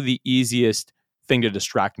probably the easiest thing to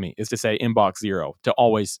distract me, is to say inbox 0, to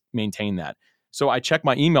always maintain that. So I check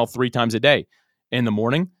my email 3 times a day. In the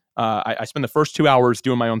morning, I spend the first 2 hours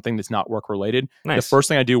doing my own thing that's not work related. Nice. The first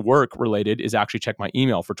thing I do work related is actually check my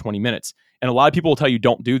email for 20 minutes. And a lot of people will tell you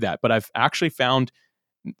don't do that, but I've actually found,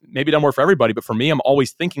 maybe it doesn't work for everybody, but for me, I'm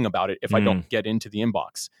always thinking about it if I don't get into the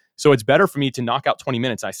inbox. So it's better for me to knock out 20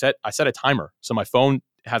 minutes. I set a timer. So my phone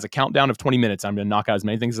has a countdown of 20 minutes. I'm going to knock out as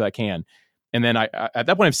many things as I can. And then I at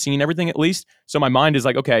that point, I've seen everything at least. So my mind is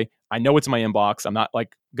like, okay, I know it's in my inbox. I'm not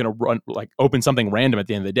like going to open something random at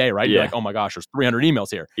the end of the day, right? Yeah. You're like, oh my gosh, there's 300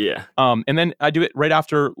 emails here. Yeah. And then I do it right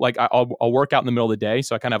after, like I'll work out in the middle of the day.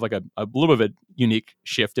 So I kind of have like a little bit of a unique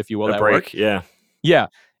shift, if you will, A at break. work. Yeah. Yeah.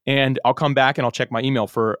 And I'll come back and I'll check my email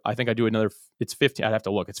for, I think I do another, it's 15, I'd have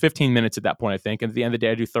to look. It's 15 minutes at that point, I think. And at the end of the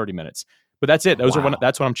day, I do 30 minutes. But that's it. That's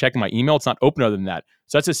when I'm checking my email. It's not open other than that.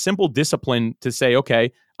 So that's a simple discipline to say,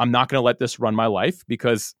 okay, I'm not going to let this run my life,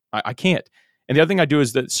 because I can't. And the other thing I do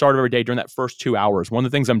is the start of every day during that first 2 hours. One of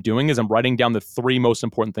the things I'm doing is I'm writing down the 3 most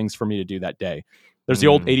important things for me to do that day. There's the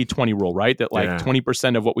old 80-20 rule, right? That like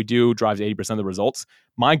 20% of what we do drives 80% of the results.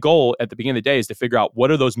 My goal at the beginning of the day is to figure out what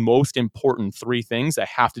are those most important 3 things I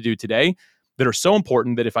have to do today that are so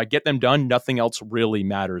important that if I get them done, nothing else really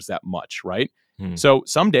matters that much, right? So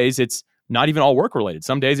some days it's not even all work related.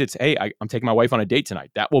 Some days it's, hey, I'm taking my wife on a date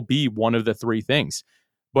tonight. That will be one of the 3 things.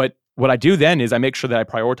 But what I do then is I make sure that I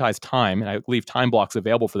prioritize time, and I leave time blocks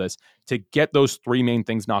available for this to get those 3 main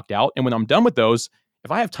things knocked out. And when I'm done with those,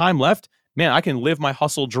 if I have time left, man, I can live my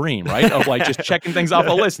hustle dream, right? Of like just checking things off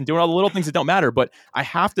a list and doing all the little things that don't matter. But I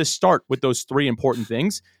have to start with those 3 important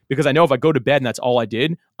things, because I know if I go to bed and that's all I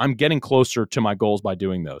did, I'm getting closer to my goals by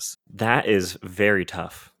doing those. That is very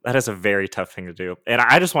tough. That is a very tough thing to do. And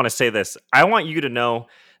I just want to say this. I want you to know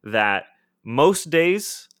that most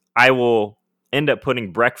days I will end up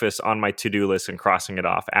putting breakfast on my to-do list and crossing it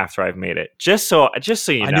off after I've made it. Just so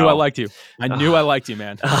you know. I knew I liked you. I knew I liked you,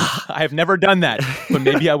 man. I have never done that, but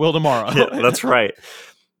maybe I will tomorrow. Yeah, that's right.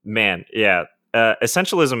 Man, yeah.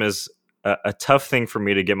 Essentialism is a tough thing for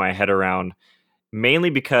me to get my head around, mainly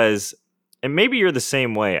because, and maybe you're the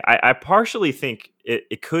same way, I partially think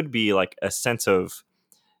it could be like a sense of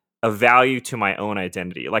a value to my own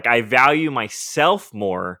identity. Like I value myself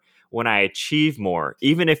more when I achieve more,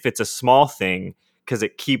 even if it's a small thing, because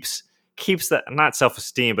it keeps that, not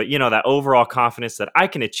self-esteem, but that overall confidence that I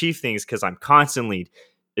can achieve things because I'm constantly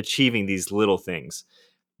achieving these little things.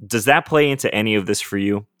 Does that play into any of this for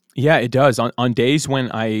you? Yeah, it does. On days when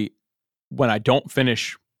I don't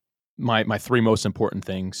finish my 3 most important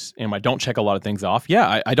things and I don't check a lot of things off,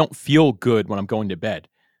 I don't feel good when I'm going to bed.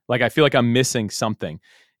 Like I feel like I'm missing something.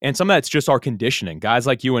 And some of that's just our conditioning. Guys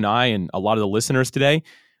like you and I and a lot of the listeners today,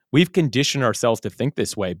 we've conditioned ourselves to think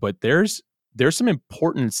this way, but there's some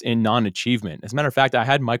importance in non-achievement. As a matter of fact, I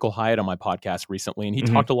had Michael Hyatt on my podcast recently, and he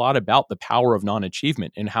talked a lot about the power of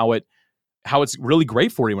non-achievement and how it how it's really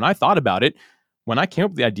great for you. When I thought about it, when I came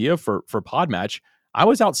up with the idea for Podmatch, I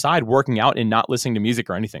was outside working out and not listening to music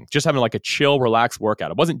or anything, just having like a chill, relaxed workout.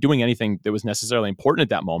 I wasn't doing anything that was necessarily important at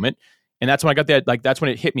that moment. And that's when I got that, like, that's when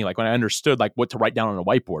it hit me, like when I understood like what to write down on a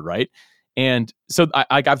whiteboard, right? And so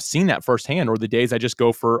I've seen that firsthand, or the days I just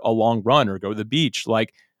go for a long run or go to the beach.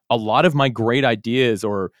 Like a lot of my great ideas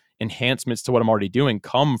or enhancements to what I'm already doing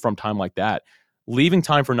come from time like that. Leaving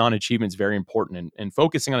time for non-achievement is very important, and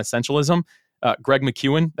focusing on essentialism. Greg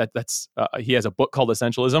McEwen, he has a book called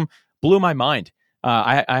Essentialism, blew my mind.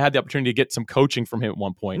 I had the opportunity to get some coaching from him at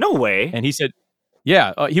one point. No way. And he said,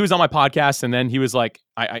 yeah, he was on my podcast, and then he was like,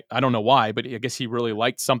 I don't know why, but I guess he really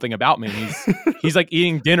liked something about me. He's like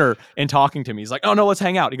eating dinner and talking to me. He's like, oh no, let's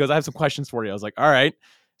hang out. He goes, I have some questions for you. I was like, all right.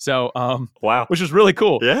 So, wow, which was really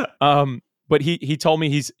cool. Yeah. But he told me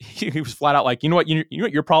he was flat out like, you know what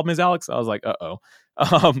your problem is, Alex? I was like,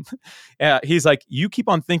 he's like, you keep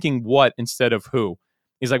on thinking what instead of who.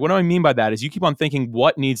 He's like, what do I mean by that is you keep on thinking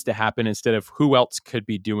what needs to happen instead of who else could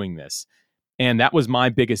be doing this. And that was my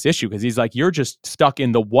biggest issue, because he's like, you're just stuck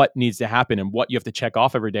in the what needs to happen and what you have to check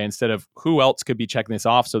off every day instead of who else could be checking this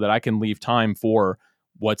off so that I can leave time for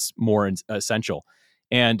what's more essential.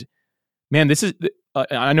 And man, this is,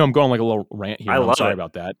 I know I'm going like a little rant here. I'm sorry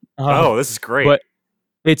about that. This is great. But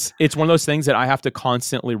it's one of those things that I have to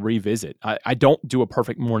constantly revisit. I don't do a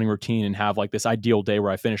perfect morning routine and have like this ideal day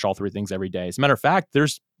where I finish all three things every day. As a matter of fact,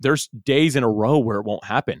 there's days in a row where it won't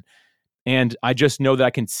happen. And I just know that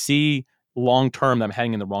I can see long-term that I'm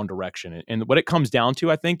heading in the wrong direction. And what it comes down to,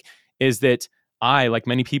 I think, is that I, like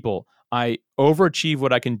many people, I overachieve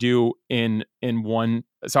what I can do I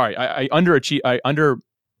underachieve, I under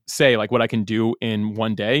say like what I can do in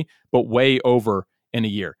one day, but way over in a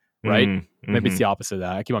year, right? Mm-hmm. Maybe it's the opposite of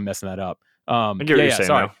that. I keep on messing that up. I get what you're saying,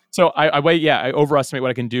 sorry. though. So I overestimate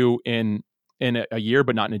what I can do in a year,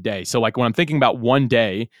 but not in a day. So like when I'm thinking about one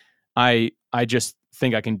day, I just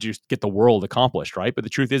think I can just get the world accomplished, right? But the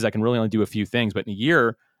truth is I can really only do a few things, but in a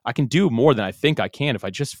year I can do more than I think I can if I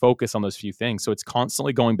just focus on those few things. So it's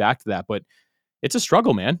constantly going back to that, but it's a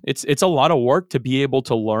struggle, man. It's a lot of work to be able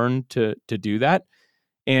to learn to do that.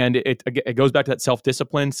 And it goes back to that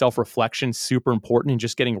self-discipline, self-reflection, super important, and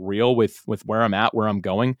just getting real with where I'm at, where I'm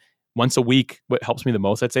going. Once a week, what helps me the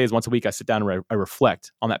most, I'd say, is once a week I sit down and I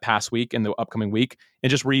reflect on that past week and the upcoming week and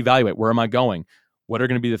just reevaluate, where am I going? What are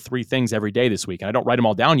going to be the three things every day this week? And I don't write them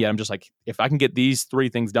all down yet. I'm just like, if I can get these three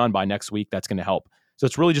things done by next week, that's going to help. So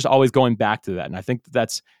it's really just always going back to that. And I think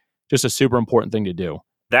that's just a super important thing to do.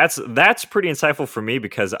 That's pretty insightful for me,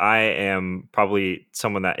 because I am probably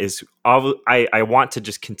someone that is, I want to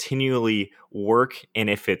just continually work. And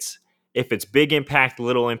if it's big impact,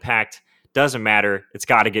 little impact, doesn't matter. It's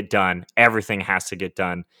got to get done. Everything has to get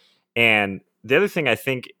done. And the other thing I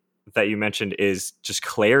think that you mentioned is just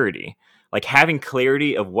clarity. Like having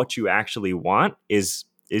clarity of what you actually want is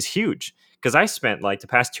huge. Because I spent like the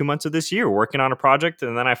past 2 months of this year working on a project,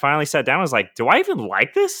 and then I finally sat down and was like, do I even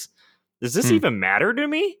like this? Does this even matter to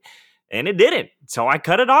me? And it didn't. So I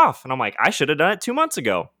cut it off. And I'm like, I should have done it 2 months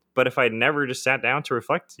ago. But if I'd never just sat down to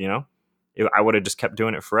reflect, I would have just kept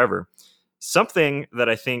doing it forever. Something that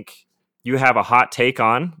I think you have a hot take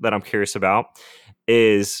on that I'm curious about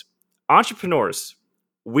is entrepreneurs.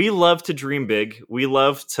 We love to dream big. We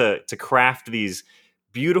love to craft these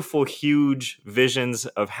beautiful, huge visions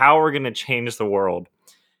of how we're going to change the world.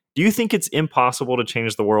 Do you think it's impossible to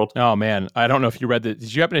change the world? Oh, man. I don't know if you read that.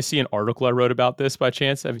 Did you happen to see an article I wrote about this by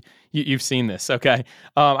chance? You've seen this. Okay.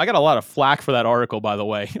 I got a lot of flack for that article, by the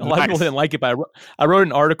way. A lot of people didn't like it, but I wrote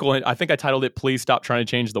an article, and I think I titled it, Please Stop Trying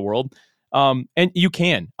to Change the World. And you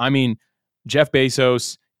can. I mean, Jeff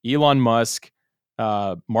Bezos, Elon Musk,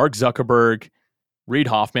 Mark Zuckerberg, Reid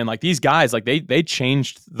Hoffman, like these guys, like they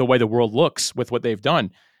changed the way the world looks with what they've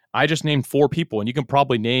done. I just named 4 people, and you can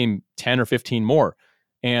probably name 10 or 15 more.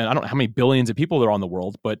 And I don't know how many billions of people there are in the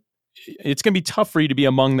world, but it's going to be tough for you to be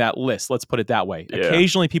among that list. Let's put it that way. Yeah.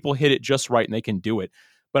 Occasionally people hit it just right and they can do it.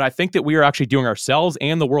 But I think that we are actually doing ourselves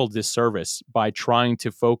and the world disservice by trying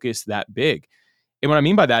to focus that big. And what I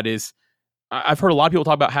mean by that is, I've heard a lot of people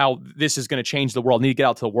talk about how this is going to change the world, need to get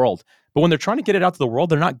out to the world. But when they're trying to get it out to the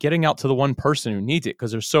world, they're not getting out to the one person who needs it,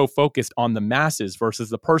 because they're so focused on the masses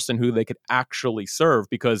versus the person who they could actually serve,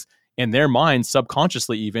 because in their minds,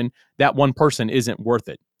 subconsciously even, that one person isn't worth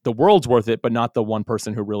it. The world's worth it, but not the one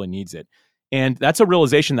person who really needs it. And that's a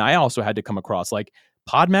realization that I also had to come across. Like,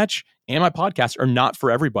 Podmatch and my podcast are not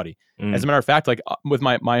for everybody. As Mm. a matter of fact, like with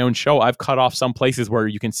my own show, I've cut off some places where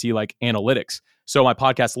you can see like analytics. So my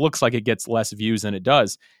podcast looks like it gets less views than it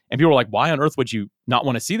does. And people are like, why on earth would you not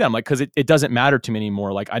want to see that? I'm like, because it doesn't matter to me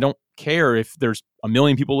anymore. Like, I don't care if there's 1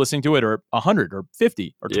 million people listening to it or 100 or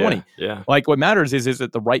 50 or 20. Yeah. Like, what matters is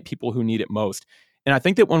that the right people who need it most. And I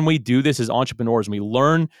think that when we do this as entrepreneurs, we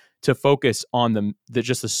learn to focus on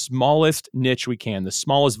just the smallest niche we can, the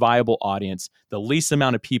smallest viable audience, the least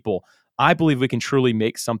amount of people. I believe we can truly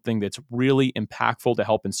make something that's really impactful to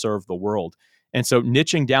help and serve the world. And so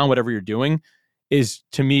niching down whatever you're doing is,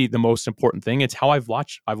 to me, the most important thing. It's how I've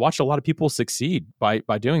watched a lot of people succeed by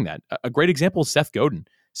doing that. A great example is Seth Godin.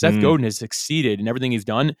 Seth Godin has succeeded in everything he's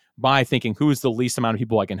done by thinking, who is the least amount of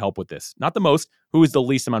people I can help with this? Not the most, who is the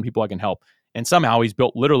least amount of people I can help? And somehow he's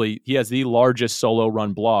built, literally, he has the largest solo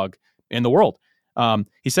run blog in the world.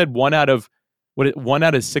 He said one out of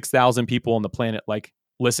 6,000 people on the planet like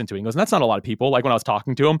listen to it. He goes, and that's not a lot of people. Like when I was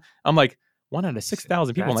talking to him, I'm like, 1 out of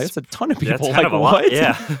 6,000 people. I'm like, that's a ton of people. That's kind like of a lot. What?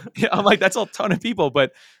 Yeah. Yeah, I'm like, that's a ton of people.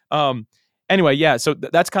 But anyway, yeah. So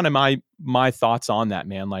that's kind of my thoughts on that,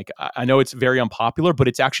 man. Like I know it's very unpopular, but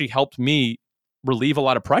it's actually helped me relieve a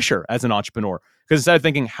lot of pressure as an entrepreneur. Because instead of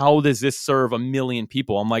thinking, how does this serve 1 million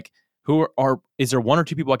people? I'm like, is there 1 or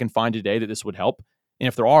 2 people I can find today that this would help? And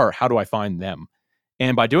if there are, how do I find them?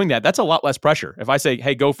 And by doing that, that's a lot less pressure. If I say,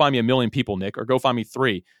 hey, go find me 1 million people, Nick, or go find me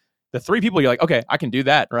 3, the 3 people, you're like, okay, I can do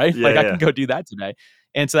that, right? Yeah, I can go do that today.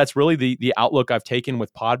 And so that's really the outlook I've taken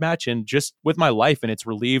with Podmatch and just with my life. And it's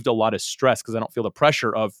relieved a lot of stress because I don't feel the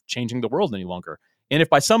pressure of changing the world any longer. And if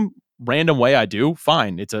by some random way I do,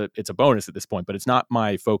 fine. It's a bonus at this point, but it's not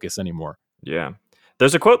my focus anymore. Yeah.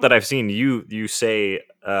 There's a quote that I've seen you say,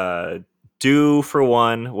 do for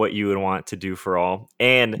one what you would want to do for all.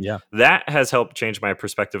 And that has helped change my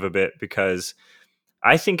perspective a bit because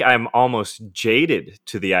I think I'm almost jaded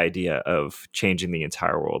to the idea of changing the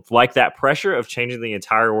entire world. Like that pressure of changing the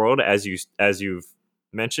entire world, as you've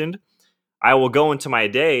mentioned, I will go into my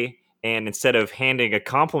day and instead of handing a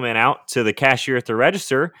compliment out to the cashier at the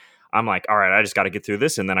register, I'm like, all right, I just got to get through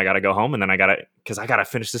this, and then I got to go home, and then I got to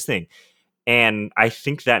finish this thing. And I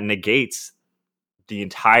think that negates the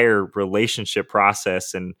entire relationship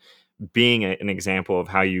process and being an example of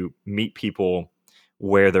how you meet people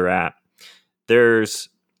where they're at. There's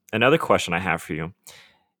another question I have for you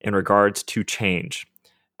in regards to change.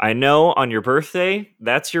 I know on your birthday,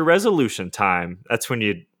 that's your resolution time. That's when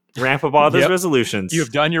you ramp up all those resolutions.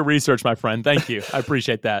 You've done your research, my friend. Thank you. I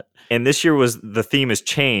appreciate that. And this year the theme is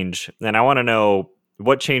change. And I want to know,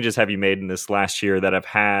 what changes have you made in this last year that have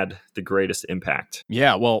had the greatest impact?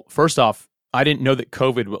 Yeah, well, first off, I didn't know that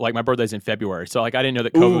COVID, like my birthday's in February. So like, I didn't know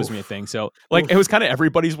that COVID was going to be a thing. So like, it was kind of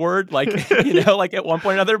everybody's word, like, like at one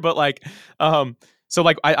point or another, but like, so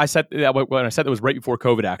like I set that when I said it was right before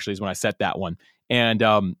COVID actually is when I set that one. And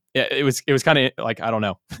it was kind of like, I don't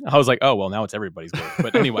know. I was like, oh, well, now it's everybody's word.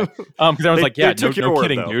 But anyway, because I was like, yeah, no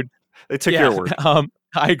kidding, dude. They took your word.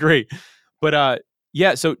 I agree. But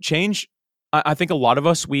yeah, so change, I think a lot of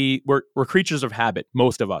us, we're creatures of habit.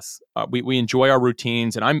 Most of us, we enjoy our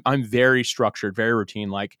routines, and I'm very structured, very routine.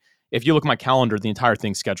 Like if you look at my calendar, the entire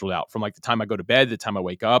thing's scheduled out from like the time I go to bed, the time I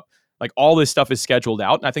wake up, like all this stuff is scheduled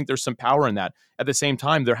out. And I think there's some power in that. At the same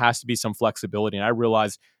time, there has to be some flexibility. And I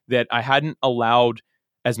realized that I hadn't allowed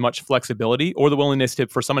as much flexibility or the willingness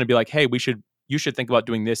for someone to be like, hey, you should think about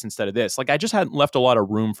doing this instead of this. Like I just hadn't left a lot of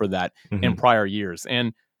room for that in prior years.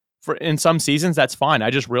 And in some seasons, that's fine. I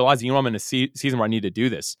just realized, I'm in a season where I need to do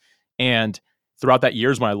this. And throughout that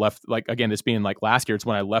years when I left, like, again, this being like last year, it's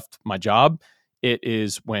when I left my job. It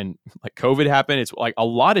is when like COVID happened. It's like a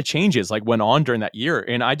lot of changes like went on during that year.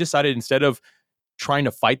 And I decided instead of trying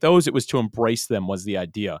to fight those, it was to embrace them was the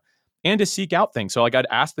idea and to seek out things. So like I'd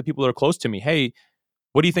ask the people that are close to me, hey,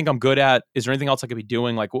 what do you think I'm good at? Is there anything else I could be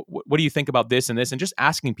doing? Like, what do you think about this and this? And just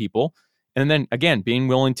asking people. And then again, being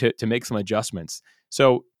willing to make some adjustments.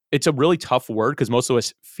 So it's a really tough word because most of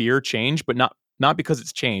us fear change, but not because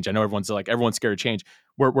it's change. I know everyone's scared of change.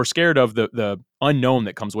 We're scared of the unknown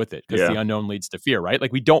that comes with it because the unknown leads to fear, right?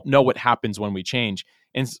 Like we don't know what happens when we change.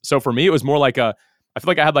 And so for me, it was more like I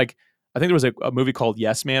feel like I think there was a movie called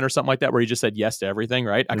Yes Man or something like that where he just said yes to everything,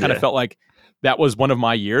 right? I kind of felt like that was one of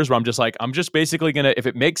my years where I'm just basically going to, if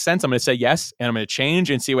it makes sense, I'm going to say yes and I'm going to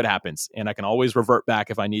change and see what happens. And I can always revert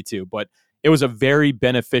back if I need to. But it was a very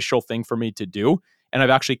beneficial thing for me to do. And I've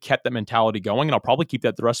actually kept that mentality going, and I'll probably keep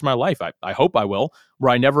that the rest of my life. I hope I will,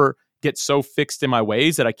 where I never get so fixed in my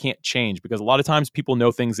ways that I can't change. Because a lot of times people know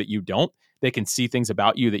things that you don't. They can see things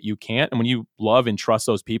about you that you can't. And when you love and trust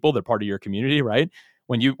those people, they're part of your community, right?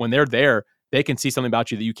 When they're there, they can see something about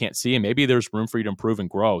you that you can't see, and maybe there's room for you to improve and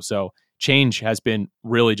grow. So change has been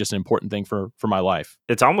really just an important thing for my life.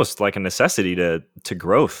 It's almost like a necessity to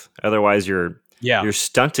growth. Otherwise, Yeah. you're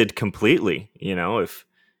stunted completely. If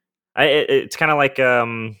it's kind of like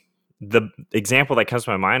the example that comes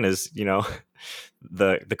to my mind is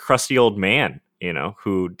the crusty old man,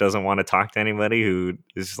 who doesn't want to talk to anybody, who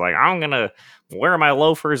is just like, I'm gonna wear my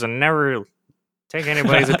loafers and never take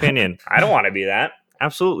anybody's opinion. I don't want to be that.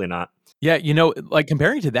 Absolutely not. Yeah, like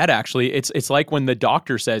comparing to that, actually, it's like when the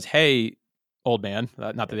doctor says, "Hey, old man,"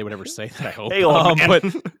 not that they would ever say that, I hope. Hey, old man.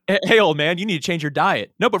 But hey, old man, you need to change your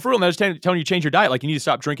diet. No, but for real, no, I was telling you to change your diet. Like you need to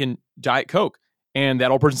stop drinking Diet Coke. And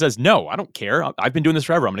that old person says, "No, I don't care. I've been doing this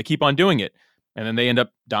forever. I'm going to keep on doing it." And then they end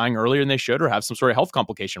up dying earlier than they should, or have some sort of health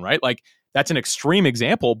complication, right? Like that's an extreme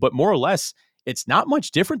example, but more or less, it's not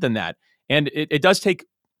much different than that. And it does take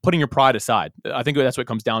putting your pride aside. I think that's what it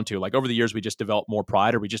comes down to. Like over the years, we just develop more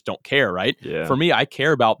pride, or we just don't care, right? Yeah. For me, I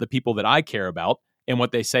care about the people that I care about and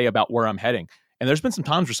what they say about where I'm heading. And there's been some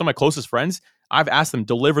times where some of my closest friends, I've asked them,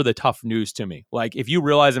 deliver the tough news to me. Like if you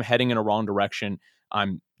realize I'm heading in a wrong direction,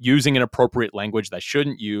 I'm using inappropriate language that I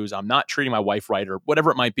shouldn't use, I'm not treating my wife right, or whatever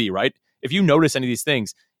it might be, right? If you notice any of these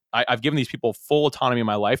things, I've given these people full autonomy in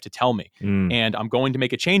my life to tell me. And I'm going to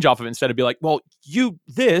make a change off of it instead of be like, well, you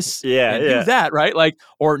this and you that, right? Like,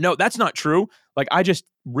 or no, that's not true. Like I just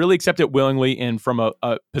really accept it willingly and from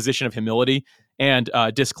a position of humility. And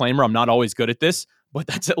disclaimer, I'm not always good at this, but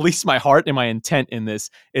that's at least my heart and my intent in this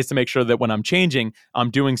is to make sure that when I'm changing,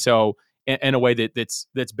 I'm doing so in a way that's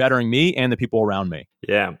bettering me and the people around me.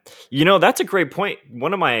 Yeah. That's a great point.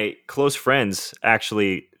 One of my close friends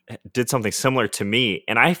actually did something similar to me,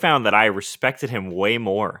 and I found that I respected him way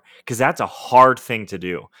more, because that's a hard thing to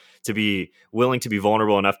do, to be willing to be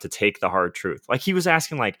vulnerable enough to take the hard truth. Like he was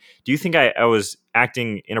asking, like, do you think I was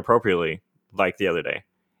acting inappropriately like the other day?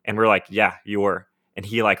 And we're like, yeah, you were. And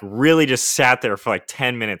he like really just sat there for like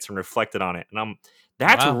 10 minutes and reflected on it. And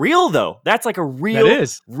that's Wow. real though. That's like a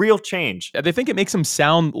real change. They think it makes them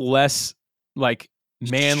sound less like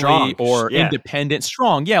manly Strong, or yeah. independent,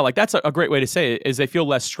 strong. Yeah, like that's a great way to say it, is they feel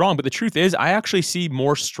less strong. But the truth is, I actually see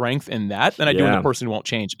more strength in that than I do in the person who won't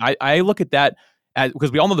change. I look at that as,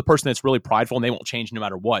 because we all know the person that's really prideful and they won't change no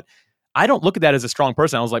matter what. I don't look at that as a strong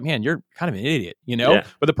person. I was like, man, you're kind of an idiot, Yeah.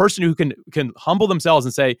 But the person who can humble themselves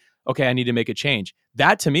and say, okay, I need to make a change.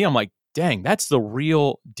 That to me, I'm like, dang, that's the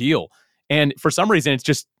real deal. And for some reason, it's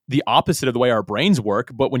just the opposite of the way our brains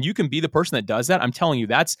work. But when you can be the person that does that, I'm telling you,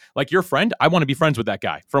 that's like your friend. I want to be friends with that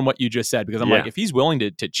guy from what you just said, because I'm like, if he's willing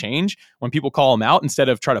to change when people call him out instead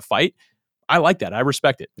of try to fight, I like that. I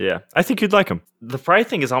respect it. Yeah, I think you'd like him. The pride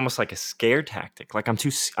thing is almost like a scare tactic. Like I'm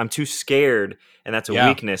too scared, and that's a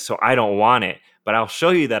weakness, so I don't want it. But I'll show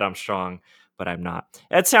you that I'm strong, but I'm not.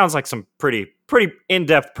 That sounds like some pretty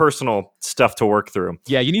in-depth personal stuff to work through.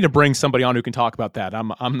 Yeah, you need to bring somebody on who can talk about that.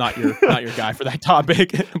 I'm not your guy for that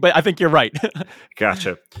topic, but I think you're right.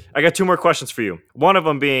 Gotcha. I got two more questions for you. One of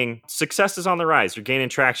them being, success is on the rise. You're gaining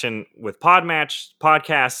traction with Podmatch,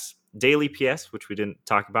 podcasts, Daily PS, which we didn't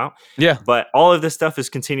talk about. Yeah. But all of this stuff is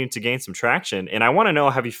continuing to gain some traction. And I want to know,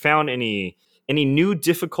 have you found any new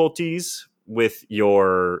difficulties with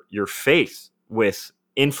your faith, with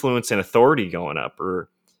influence and authority going up, or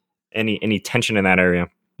any tension in that area?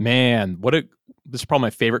 Man, this is probably my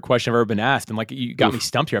favorite question I've ever been asked. And like, you got me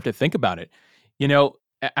stumped here. I have to think about it.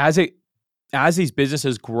 As these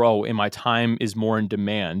businesses grow and my time is more in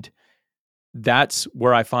demand, that's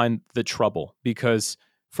where I find the trouble. Because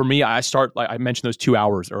for me, I start, like I mentioned, those 2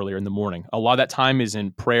 hours earlier in the morning. A lot of that time is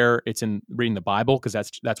in prayer. It's in reading the Bible, because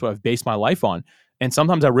that's what I've based my life on. And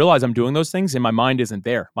sometimes I realize I'm doing those things and my mind isn't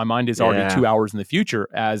there. My mind is already 2 hours in the future,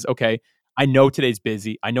 as, okay, I know today's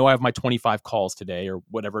busy. I know I have my 25 calls today, or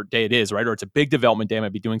whatever day it is, right? Or it's a big development day. I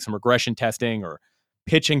might be doing some regression testing or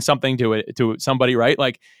pitching something to somebody, right?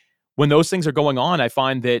 Like when those things are going on, I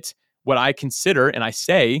find that what I consider, and I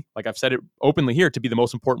say, like I've said it openly here, to be the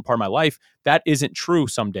most important part of my life, that isn't true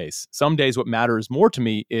some days. Some days what matters more to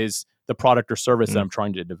me is the product or service that I'm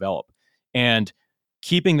trying to develop. And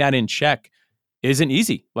keeping that in check isn't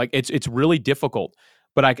easy. Like it's really difficult.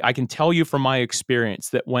 But I can tell you from my experience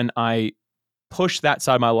that when I push that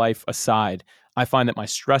side of my life aside, I find that my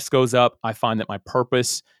stress goes up. I find that my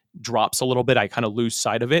purpose drops a little bit. I kind of lose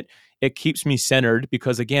sight of it. It keeps me centered,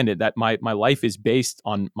 because again, that my life is based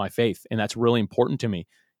on my faith, and that's really important to me.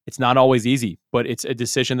 It's not always easy, but it's a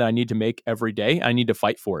decision that I need to make every day. I need to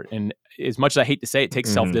fight for it. And as much as I hate to say it takes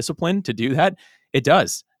self-discipline to do that, it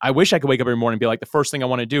does. I wish I could wake up every morning and be like, the first thing I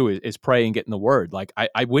want to do is pray and get in the word. Like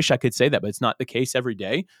I wish I could say that, but it's not the case every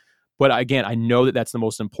day. But again, I know that that's the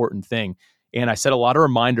most important thing. And I set a lot of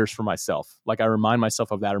reminders for myself. Like I remind myself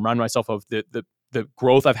of that. I remind myself of the the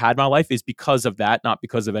growth I've had in my life is because of that, not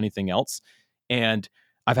because of anything else. And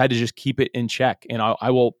I've had to just keep it in check, and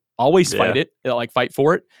I will always fight Yeah. it, like fight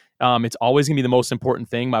for it. It's always gonna be the most important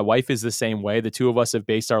thing. My wife is the same way. The two of us have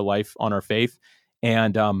based our life on our faith,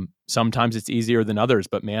 and sometimes it's easier than others.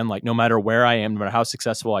 But man, like no matter where I am, no matter how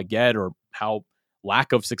successful I get, or how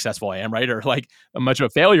lack of successful I am, right, or like how much of a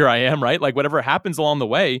failure I am, right, like whatever happens along the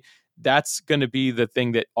way, that's going to be the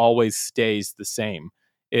thing that always stays the same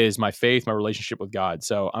is my faith, my relationship with God.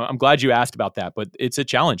 So I'm glad you asked about that, but it's a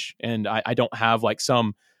challenge, and I don't have like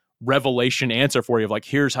some revelation answer for you of like,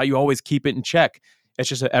 here's how you always keep it in check. It's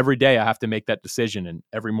just that every day I have to make that decision. And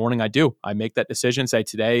every morning I do. I make that decision, say,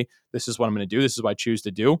 today, this is what I'm going to do. This is what I choose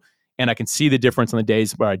to do. And I can see the difference on the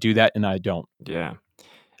days where I do that and I don't. Yeah.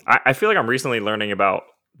 I feel like I'm recently learning about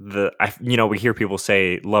we hear people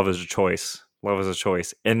say love is a choice. Love is a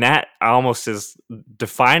choice. And that almost is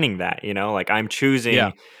defining that, like I'm Yeah.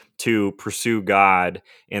 choosing to pursue God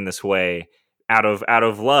in this way out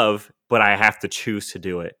of love, but I have to choose to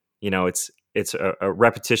do it. It's a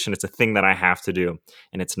repetition. It's a thing that I have to do,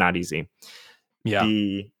 and it's not easy. Yeah.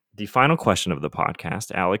 The final question of the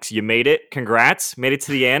podcast, Alex, you made it. Congrats. Made it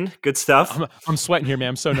to the end. Good stuff. I'm sweating here, man.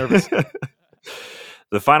 I'm so nervous.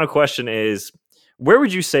 The final question is, where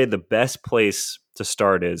would you say the best place to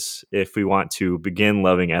start is if we want to begin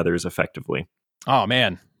loving others effectively? Oh,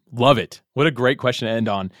 man. Love it. What a great question to end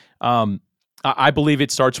on. I believe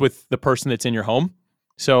it starts with the person that's in your home.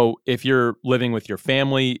 So if you're living with your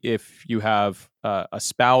family, if you have a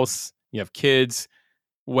spouse, you have kids,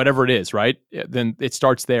 whatever it is, right? Then it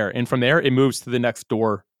starts there. And from there, it moves to the next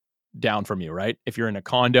door down from you, right? If you're in a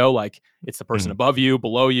condo, like it's the person above you,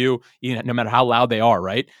 below you, no matter how loud they are,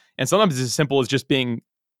 right? And sometimes it's as simple as just being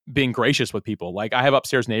gracious with people. Like I have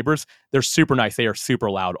upstairs neighbors, they're super nice. They are super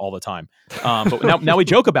loud all the time. But now we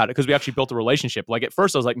joke about it because we actually built a relationship. Like at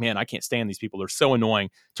first I was like, man, I can't stand these people. They're so annoying.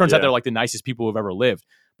 Turns out they're like the nicest people who've ever lived.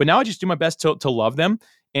 But now I just do my best to love them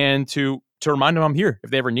and to remind them I'm here if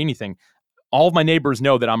they ever need anything. All of my neighbors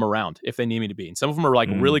know that I'm around if they need me to be. And some of them are like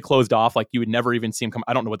really closed off. Like you would never even see them come.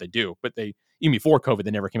 I don't know what they do, but even before COVID,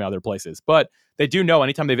 they never came out of their places. But they do know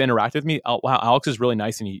anytime they've interacted with me, oh, wow, Alex is really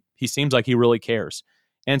nice. And he seems like he really cares.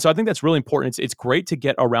 And so I think that's really important. It's great to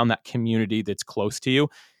get around that community that's close to you.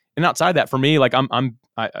 And outside of that, for me, like I'm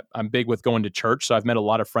big with going to church. So I've met a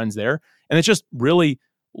lot of friends there. And it's just really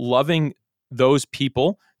loving those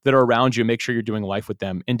people that are around you, make sure you're doing life with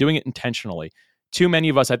them and doing it intentionally. Too many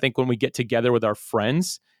of us, I think, when we get together with our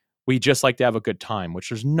friends, we just like to have a good time, which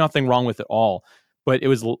there's nothing wrong with it all. But it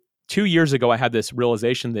was 2 years ago, I had this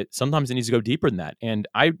realization that sometimes it needs to go deeper than that. And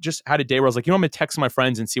I just had a day where I was like, I'm going to text my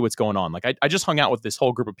friends and see what's going on. Like I just hung out with this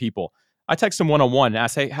whole group of people. I text them one-on-one and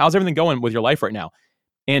ask, hey, how's everything going with your life right now?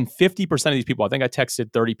 And 50% of these people, I think I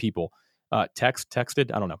texted 30 people.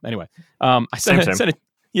 Texted? I don't know. Anyway, I sent it.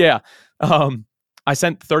 Yeah. I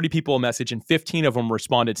sent 30 people a message and 15 of them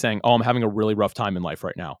responded saying, oh, I'm having a really rough time in life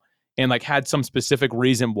right now. And like had some specific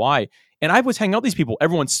reason why. And I was hanging out with these people.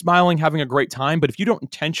 Everyone's smiling, having a great time. But if you don't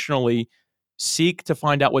intentionally seek to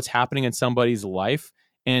find out what's happening in somebody's life,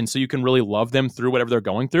 and so you can really love them through whatever they're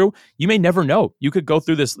going through, you may never know. You could go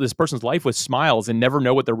through this person's life with smiles and never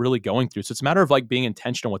know what they're really going through. So it's a matter of like being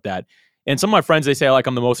intentional with that. And some of my friends, they say like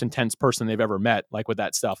I'm the most intense person they've ever met, like with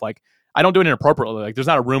that stuff. Like I don't do it inappropriately. Like there's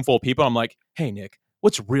not a room full of people. I'm like, hey, Nick,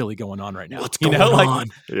 what's really going on right now? What's going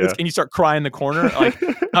on? And you start crying in the corner. Like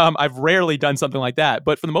I've rarely done something like that.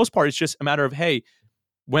 But for the most part, it's just a matter of, hey,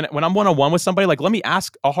 when I'm one-on-one with somebody, like, let me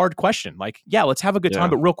ask a hard question. Like, yeah, let's have a good time.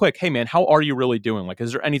 But real quick, hey, man, how are you really doing? Like,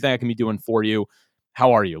 is there anything I can be doing for you?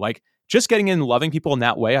 How are you? Like, just getting in and loving people in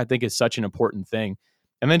that way, I think is such an important thing.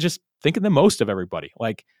 And then just thinking the most of everybody.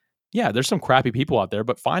 Like, yeah, there's some crappy people out there,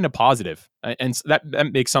 but find a positive. And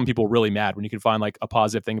that makes some people really mad when you can find like a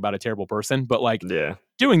positive thing about a terrible person. But like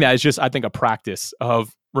doing that is just, I think, a practice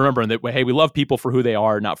of remembering that, hey, we love people for who they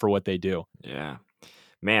are, not for what they do. Yeah.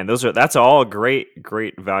 Man, that's all great,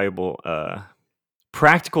 valuable,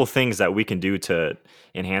 practical things that we can do to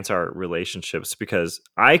enhance our relationships, because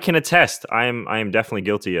I can attest, I am definitely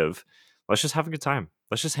guilty of, let's just have a good time.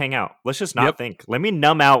 Let's just hang out. Let's just not think. Let me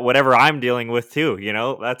numb out whatever I'm dealing with too.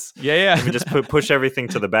 That's let me just push everything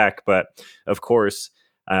to the back. But of course,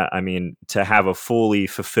 I mean, to have a fully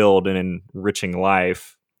fulfilled and enriching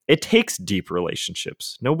life, it takes deep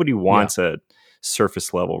relationships. Nobody wants a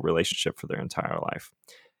surface level relationship for their entire life.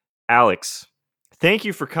 Alex, thank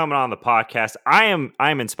you for coming on the podcast.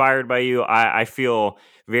 I'm inspired by you. I feel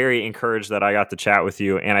very encouraged that I got to chat with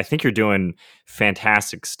you, and I think you're doing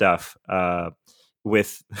fantastic stuff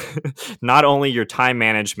with not only your time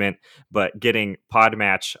management, but getting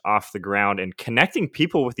Podmatch off the ground and connecting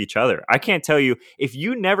people with each other. I can't tell you, if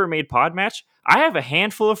you never made Podmatch, I have a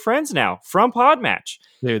handful of friends now from Podmatch.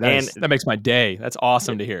 Dude, that makes my day. That's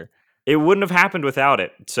awesome to hear. It wouldn't have happened without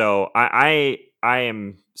it. So I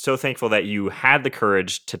am so thankful that you had the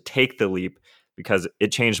courage to take the leap, because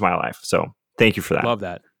it changed my life. So thank you for that. Love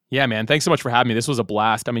that. Yeah, man. Thanks so much for having me. This was a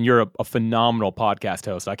blast. I mean, you're a phenomenal podcast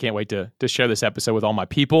host. I can't wait to share this episode with all my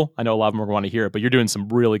people. I know a lot of them are going to hear it, but you're doing some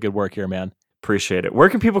really good work here, man. Appreciate it. Where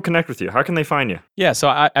can people connect with you? How can they find you? Yeah,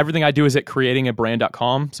 so everything I do is at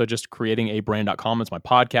creatingabrand.com. So just creatingabrand.com is my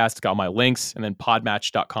podcast. It's got my links, and then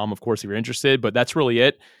podmatch.com, of course, if you're interested. But that's really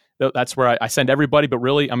it. That's where I send everybody. But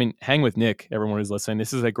really, I mean, hang with Nick, everyone who's listening.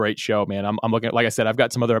 This is a great show, man. I'm looking at, like I said, I've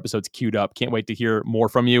got some other episodes queued up. Can't wait to hear more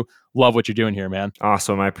from you. Love what you're doing here, man.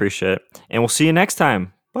 Awesome. I appreciate it. And we'll see you next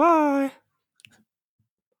time. Bye.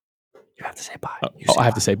 You have to say bye. I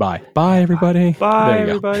have to say bye. Bye, everybody. Bye,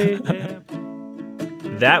 everybody. Yeah.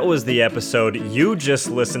 That was the episode. You just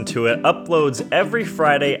listened to it. Uploads every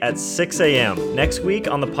Friday at 6 a.m. Next week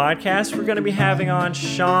on the podcast, we're going to be having on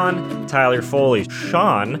Sean Tyler Foley.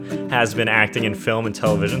 Sean has been acting in film and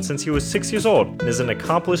television since he was 6 years old and is an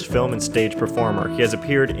accomplished film and stage performer. He has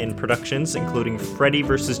appeared in productions including Freddy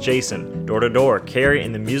vs. Jason, Door to Door, Carrie,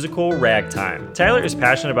 and the musical Ragtime. Tyler is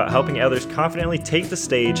passionate about helping others confidently take the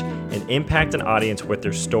stage and impact an audience with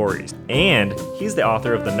their stories. And he's the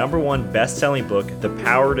author of the #1 best-selling book, The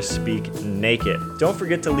Power to Speak Naked. Don't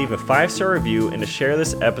forget to leave a 5-star review and to share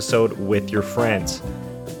this episode with your friends.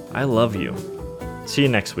 I love you. See you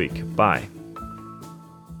next week. Bye.